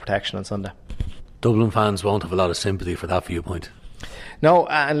Hart a bit of protection on Sunday. Dublin fans won't have a lot of sympathy for that viewpoint. No,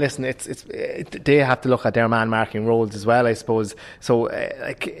 and listen, they have to look at their man-marking roles as well, I suppose. So,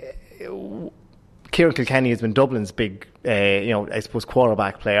 Kieran Kilkenny has been Dublin's big, I suppose,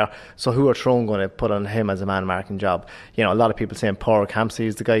 quarterback player. So who are Tyrone going to put on him as a man-marking job? A lot of people saying Pádraig Hampsey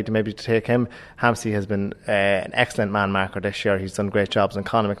is the guy to take him. Hampsey has been an excellent man-marker this year. He's done great jobs on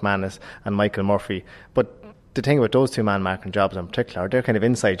Conor McManus and Michael Murphy. But the thing about those two man-marking jobs in particular, they're kind of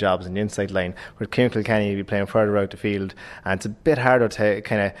inside jobs in the inside line, where Kieran Kilkenny will be playing further out the field, and it's a bit harder to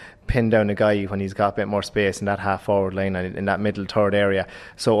kind of pin down a guy when he's got a bit more space in that half-forward line and in that middle third area.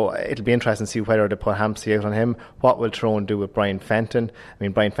 So it'll be interesting to see whether they put Hampsey out on him. What will Tyrone do with Brian Fenton? I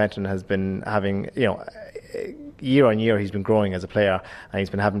mean, Brian Fenton has been having, year on year he's been growing as a player, and he's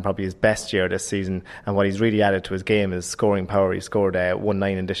been having probably his best year this season, and what he's really added to his game is scoring power. He scored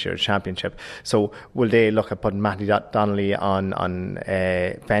 1-9 in this year's championship. So will they look at putting Matty Donnelly on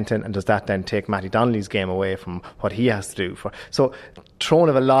Fenton, and does that then take Matty Donnelly's game away from what he has to do? So Tyrone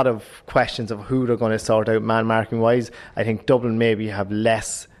have a lot of questions of who they're going to sort out man marking wise. I think Dublin maybe have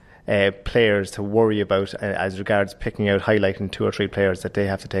less players to worry about as regards picking out, highlighting 2 or 3 players that they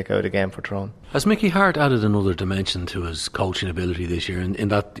have to take out again for Tyrone. Has Mickey Hart added another dimension to his coaching ability this year, in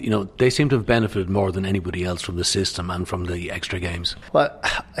that they seem to have benefited more than anybody else from the system and from the extra games? Well,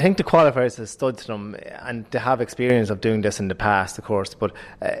 I think the qualifiers have stood to them, and they have experience of doing this in the past, of course, but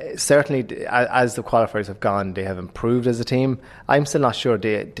certainly as the qualifiers have gone, they have improved as a team. I'm still not sure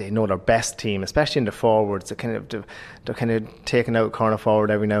they know their best team, especially in the forwards. They're kind of taking out corner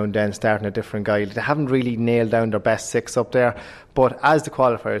forward every now and then, starting a different guy. They haven't really nailed down their best 6 up there, but as the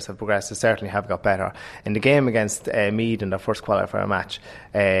qualifiers have progressed, they certainly have got better. In the game against Meath in their first qualifier match,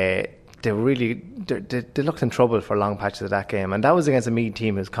 they looked in trouble for long patches of that game, and that was against a Meath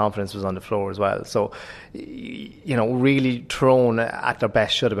team whose confidence was on the floor as well. So, really Tyrone at their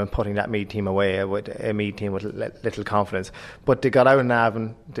best should have been putting that Meath team away, with a Meath team with little confidence. But they got out in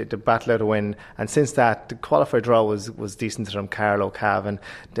Navan, they battled out a win, and since that, the qualifier draw was decent to them. Carlow, Cavan,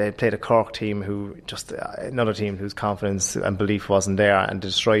 they played a Cork team who just another team whose confidence and belief wasn't there, and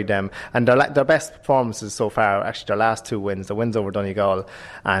destroyed them. And their best performances so far, actually their last 2 wins, the wins over Donegal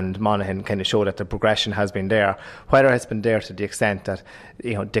and Monaghan, and kind of show that the progression has been there. Whether it's been there to the extent that,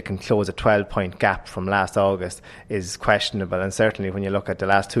 you know, they can close a 12-point gap from last August is questionable. And certainly when you look at the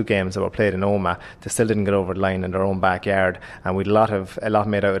last 2 games that were played in Omagh, they still didn't get over the line in their own backyard. And with a lot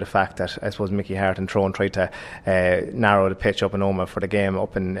made out of the fact that, I suppose, Mickey Harte and Tyrone tried to narrow the pitch up in Omagh for the game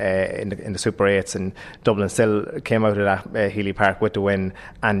up in the Super 8s, and Dublin still came out of that Healy Park with the win.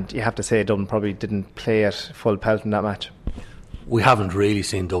 And you have to say Dublin probably didn't play it full pelt in that match. We haven't really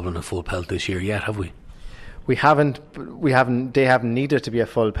seen Dublin a full pelt this year yet, have we? We haven't. They haven't needed to be a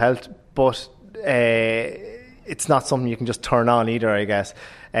full pelt, but it's not something you can just turn on either, I guess.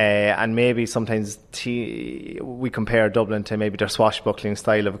 And maybe sometimes we compare Dublin to maybe their swashbuckling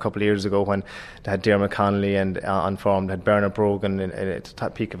style of a couple of years ago when they had Diarmuid Connolly and on form, they had Bernard Brogan at the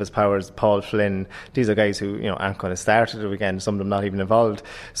peak of his powers, Paul Flynn. These are guys who, you know, aren't going to start at the weekend, some of them not even involved.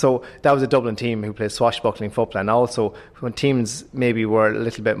 So that was a Dublin team who played swashbuckling football, and also when teams maybe were a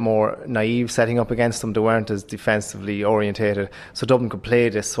little bit more naive setting up against them, they weren't as defensively orientated. So Dublin could play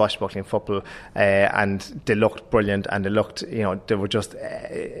this swashbuckling football, and they looked brilliant, and they looked, you know, they were just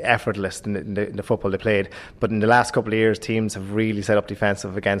effortless in the football they played. But in the last couple of years, teams have really set up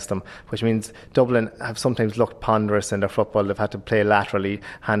defensive against them, which means Dublin have sometimes looked ponderous in their football. They've had to play laterally,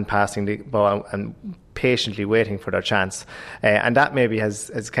 hand passing the ball and patiently waiting for their chance, and that maybe has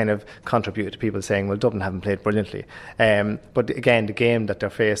kind of contributed to people saying, well, Dublin haven't played brilliantly, but again, the game that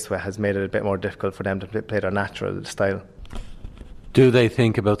they're faced with has made it a bit more difficult for them to play their natural style. Do they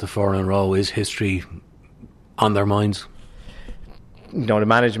think about the 4 in a row? Is history on their minds? You know, the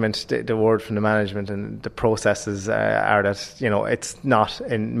management, the word from the management and the processes are that, you know, it's not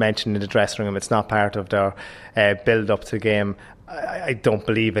mentioned in the dressing room. It's not part of their build-up to the game. I don't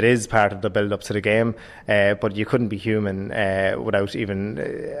believe it is part of the build-up to the game, but you couldn't be human without even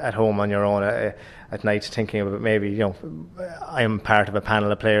at home on your own at night thinking about maybe, you know, I'm part of a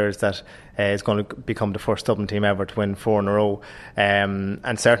panel of players that is going to become the first Dublin team ever to win 4 in a row,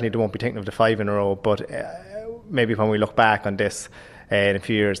 and certainly they won't be thinking of the 5 in a row, but maybe when we look back on this in a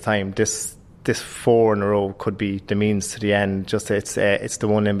few years' time, this 4 in a row could be the means to the end. Just it's the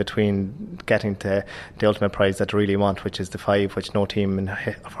one in between getting to the ultimate prize that they really want, which is the 5, which no team in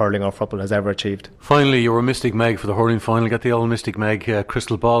hurling or football has ever achieved. Finally, you were Mystic Meg for the hurling final. Get the old Mystic Meg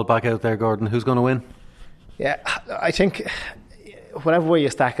crystal ball back out there, Gordon. Who's going to win? Yeah, I think whatever way you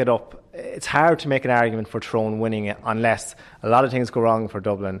stack it up, it's hard to make an argument for Tyrone winning it unless a lot of things go wrong for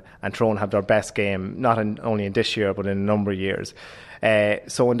Dublin and Tyrone have their best game, not only in this year but in a number of years.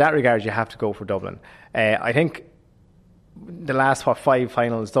 So in that regard, you have to go for Dublin. I think the last 5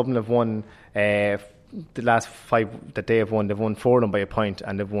 finals, Dublin have won. The last 5 that they have won, they've won 4 of them by a point,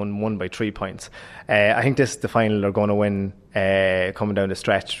 and they've won 1 by 3 points. I think this is the final they're going to win coming down the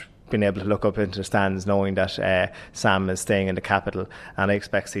stretch, being able to look up into the stands knowing that Sam is staying in the capital, and I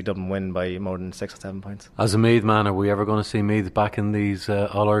expect to see Dublin win by more than 6 or 7 points. As a Meath man, are we ever going to see Meath back in these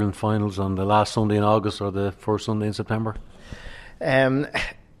All-Ireland finals on the last Sunday in August or the first Sunday in September?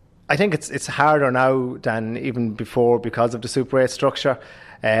 I think it's harder now than even before because of the Super 8 structure.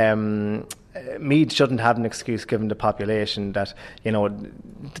 Meath shouldn't have an excuse given the population that, you know,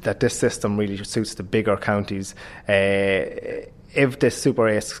 that this system really suits the bigger counties. If this Super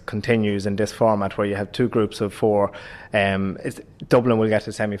 8 continues in this format where you have 2 groups of 4, Dublin will get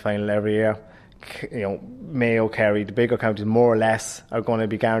to the semi-final every year. You know, Mayo, Kerry, the bigger counties more or less are going to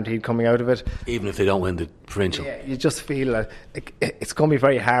be guaranteed coming out of it, even if they don't win the provincial. Yeah, you just feel like it's going to be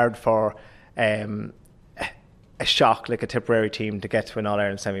very hard for a shock like a Tipperary team to get to an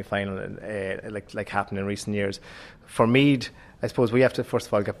All-Ireland semi-final, like happened in recent years. For Meath, I suppose we have to first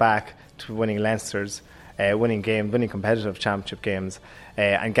of all get back to winning Leinster's, winning competitive championship games,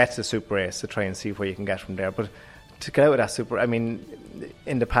 and get to the Super 8 to try and see where you can get from there. But to get out of that Super, I mean,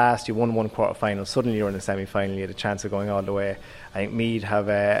 in the past you won 1 quarter final, suddenly you're in the semi-final, you had a chance of going all the way. I think Meath have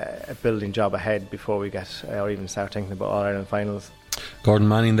a building job ahead before we get or even start thinking about All-Ireland finals. Gordon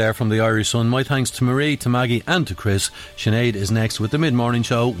Manning there from the Irish Sun. My thanks to Marie, to Maggie and to Chris. Sinead is next with the Mid-Morning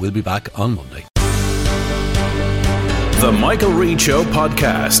Show. We'll be back on Monday. The Michael Reid Show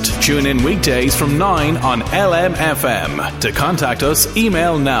podcast. Tune in weekdays from 9 on LMFM. To contact us,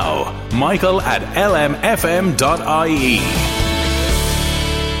 email now, michael@lmfm.ie.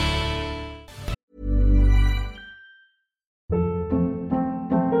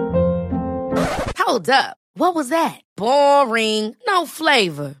 Hold up. What was that? Boring. No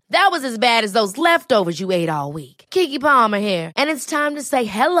flavor. That was as bad as those leftovers you ate all week. Keke Palmer here. And it's time to say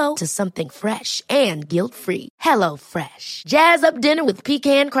hello to something fresh and guilt-free. Hello Fresh. Jazz up dinner with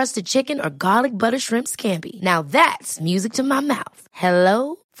pecan-crusted chicken or garlic butter shrimp scampi. Now that's music to my mouth.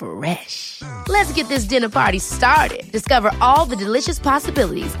 Hello Fresh. Let's get this dinner party started. Discover all the delicious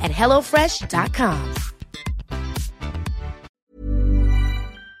possibilities at HelloFresh.com.